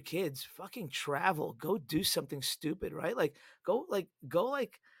out with your kids, fucking travel, go do something stupid, right? Like go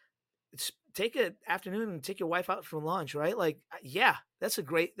take an afternoon and take your wife out for lunch, right? Like, yeah, that's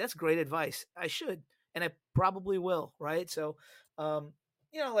great advice. I should, and I probably will, right? So, and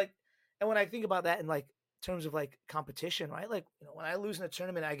when I think about that in like terms of like competition, right? Like, when I lose in a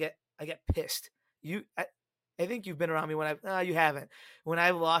tournament, I get pissed. I think you've been around me when you haven't. When I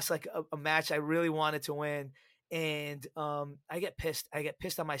lost like a match I really wanted to win, and I get pissed. I get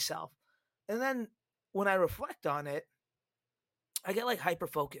pissed on myself. And then when I reflect on it, I get like hyper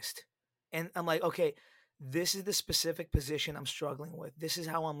focused. And I'm like, okay, this is the specific position I'm struggling with. This is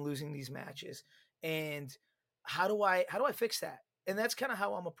how I'm losing these matches. And how do I fix that? And that's kind of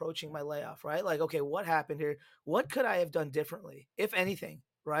how I'm approaching my layoff, right? Like, okay, what happened here? What could I have done differently, if anything,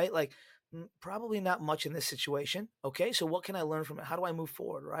 right? Like, probably not much in this situation. Okay, so what can I learn from it? How do I move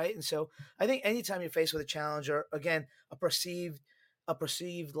forward, right? And so I think anytime you're faced with a challenge or, again, a perceived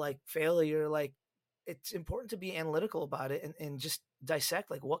like failure, like it's important to be analytical about it and just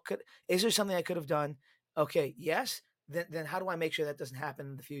dissect, like, is there something I could have done? Okay, yes. Then how do I make sure that doesn't happen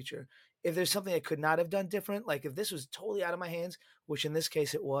in the future? If there's something I could not have done different, like if this was totally out of my hands, which in this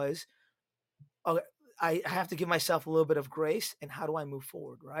case it was, okay, I have to give myself a little bit of grace, and how do I move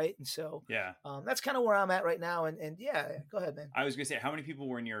forward, right? And so, that's kind of where I'm at right now. And yeah, go ahead, man. I was gonna say,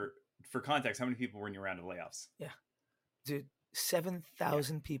 for context, how many people were in your round of layoffs? Yeah, dude,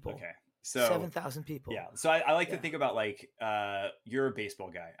 7,000 people. Okay, so 7,000 people. Yeah, so I like to think about like you're a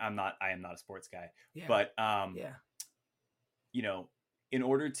baseball guy. I am not a sports guy. Yeah. But in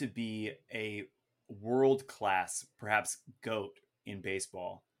order to be a world-class, perhaps GOAT in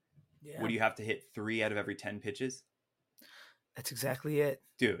baseball, would you have to hit 3 out of every 10 pitches? That's exactly it,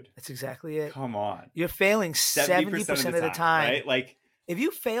 dude. That's exactly it. Come on, you're failing 70% of the time, right? Like, if you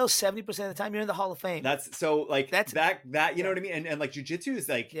fail 70% of the time, you're in the Hall of Fame. That's so like that's that you know what I mean? And like jiu-jitsu is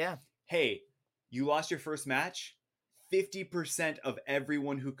like, hey, you lost your first match, 50% of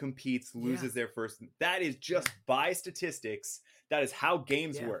everyone who competes loses their first. That is just by statistics. That is how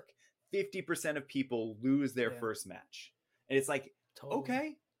games work. 50% of people lose their first match. And it's like,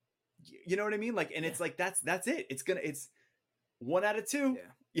 okay. You know what I mean? Like, and it's like, that's it. It's 1 out of 2,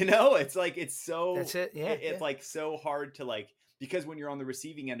 it's like, it's so, that's it. Yeah. It's like so hard to like, because when you're on the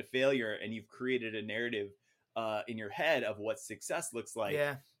receiving end of failure and you've created a narrative in your head of what success looks like,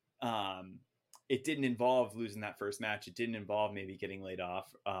 it didn't involve losing that first match. It didn't involve maybe getting laid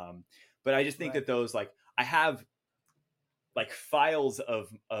off. But I just think that those, like, I have like files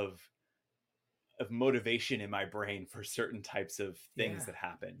of motivation in my brain for certain types of things that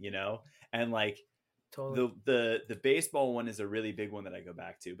happen, and like the baseball one is a really big one that I go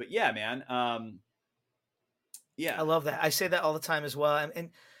back to. But yeah, man. I love that. I say that all the time as well. And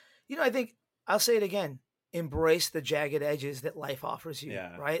I think I'll say it again. Embrace the jagged edges that life offers you,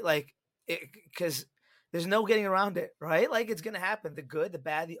 Yeah. right? Like, because there's no getting around it, right? Like, it's going to happen. The good, the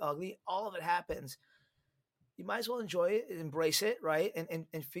bad, the ugly, all of it happens. You might as well enjoy it, embrace it, right?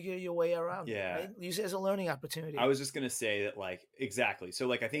 And figure your way around it, Yeah. right? Use it as a learning opportunity. I was just going to say that, like, exactly. So,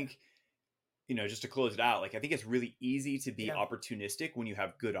 like, I think, you know, just to close it out, like, I think it's really easy to be opportunistic when you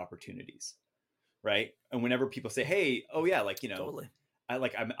have good opportunities, right? And whenever people say, hey, oh yeah, like, you know, Totally.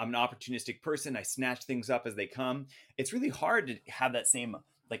 I'm an opportunistic person. I snatch things up as they come. It's really hard to have that same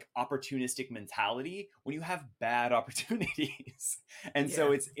like opportunistic mentality when you have bad opportunities. And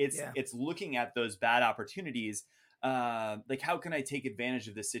so it's looking at those bad opportunities. Like, how can I take advantage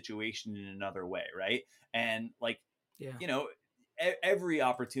of this situation in another way? Right. And like, you know, every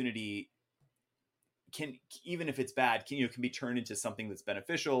opportunity can, even if it's bad, can be turned into something that's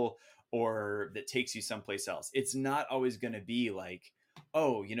beneficial or that takes you someplace else. It's not always going to be like,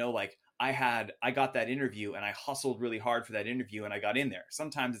 oh, you know, like I got that interview and I hustled really hard for that interview and I got in there.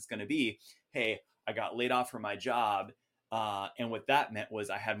 Sometimes it's going to be, hey, I got laid off from my job. And what that meant was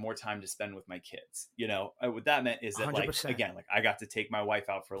I had more time to spend with my kids. You know, what that meant is that 100%. Like, again, like I got to take my wife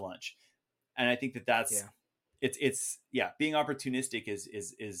out for lunch. And I think that's, it's being opportunistic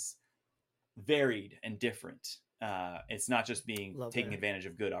is varied and different. It's not just taking advantage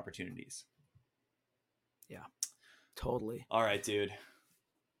of good opportunities. Yeah, totally. All right, dude.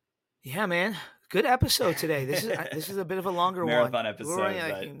 Yeah, man. Good episode today. This is a bit of a longer marathon one. episode. We're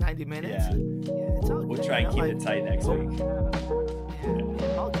running like 90 minutes. Yeah, it's all good. We'll try and keep it tight next week.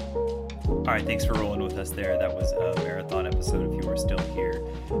 All right, thanks for rolling with us there. That was a marathon episode. If you were still here,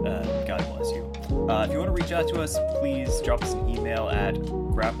 God bless you. If you want to reach out to us, please drop us an email at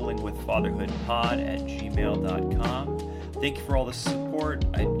grapplingwithfatherhoodpod@gmail.com. Thank you for all the support.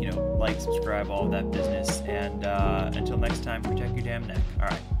 Like, subscribe, all of that business. And until next time, protect your damn neck. All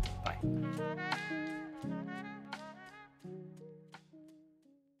right, bye.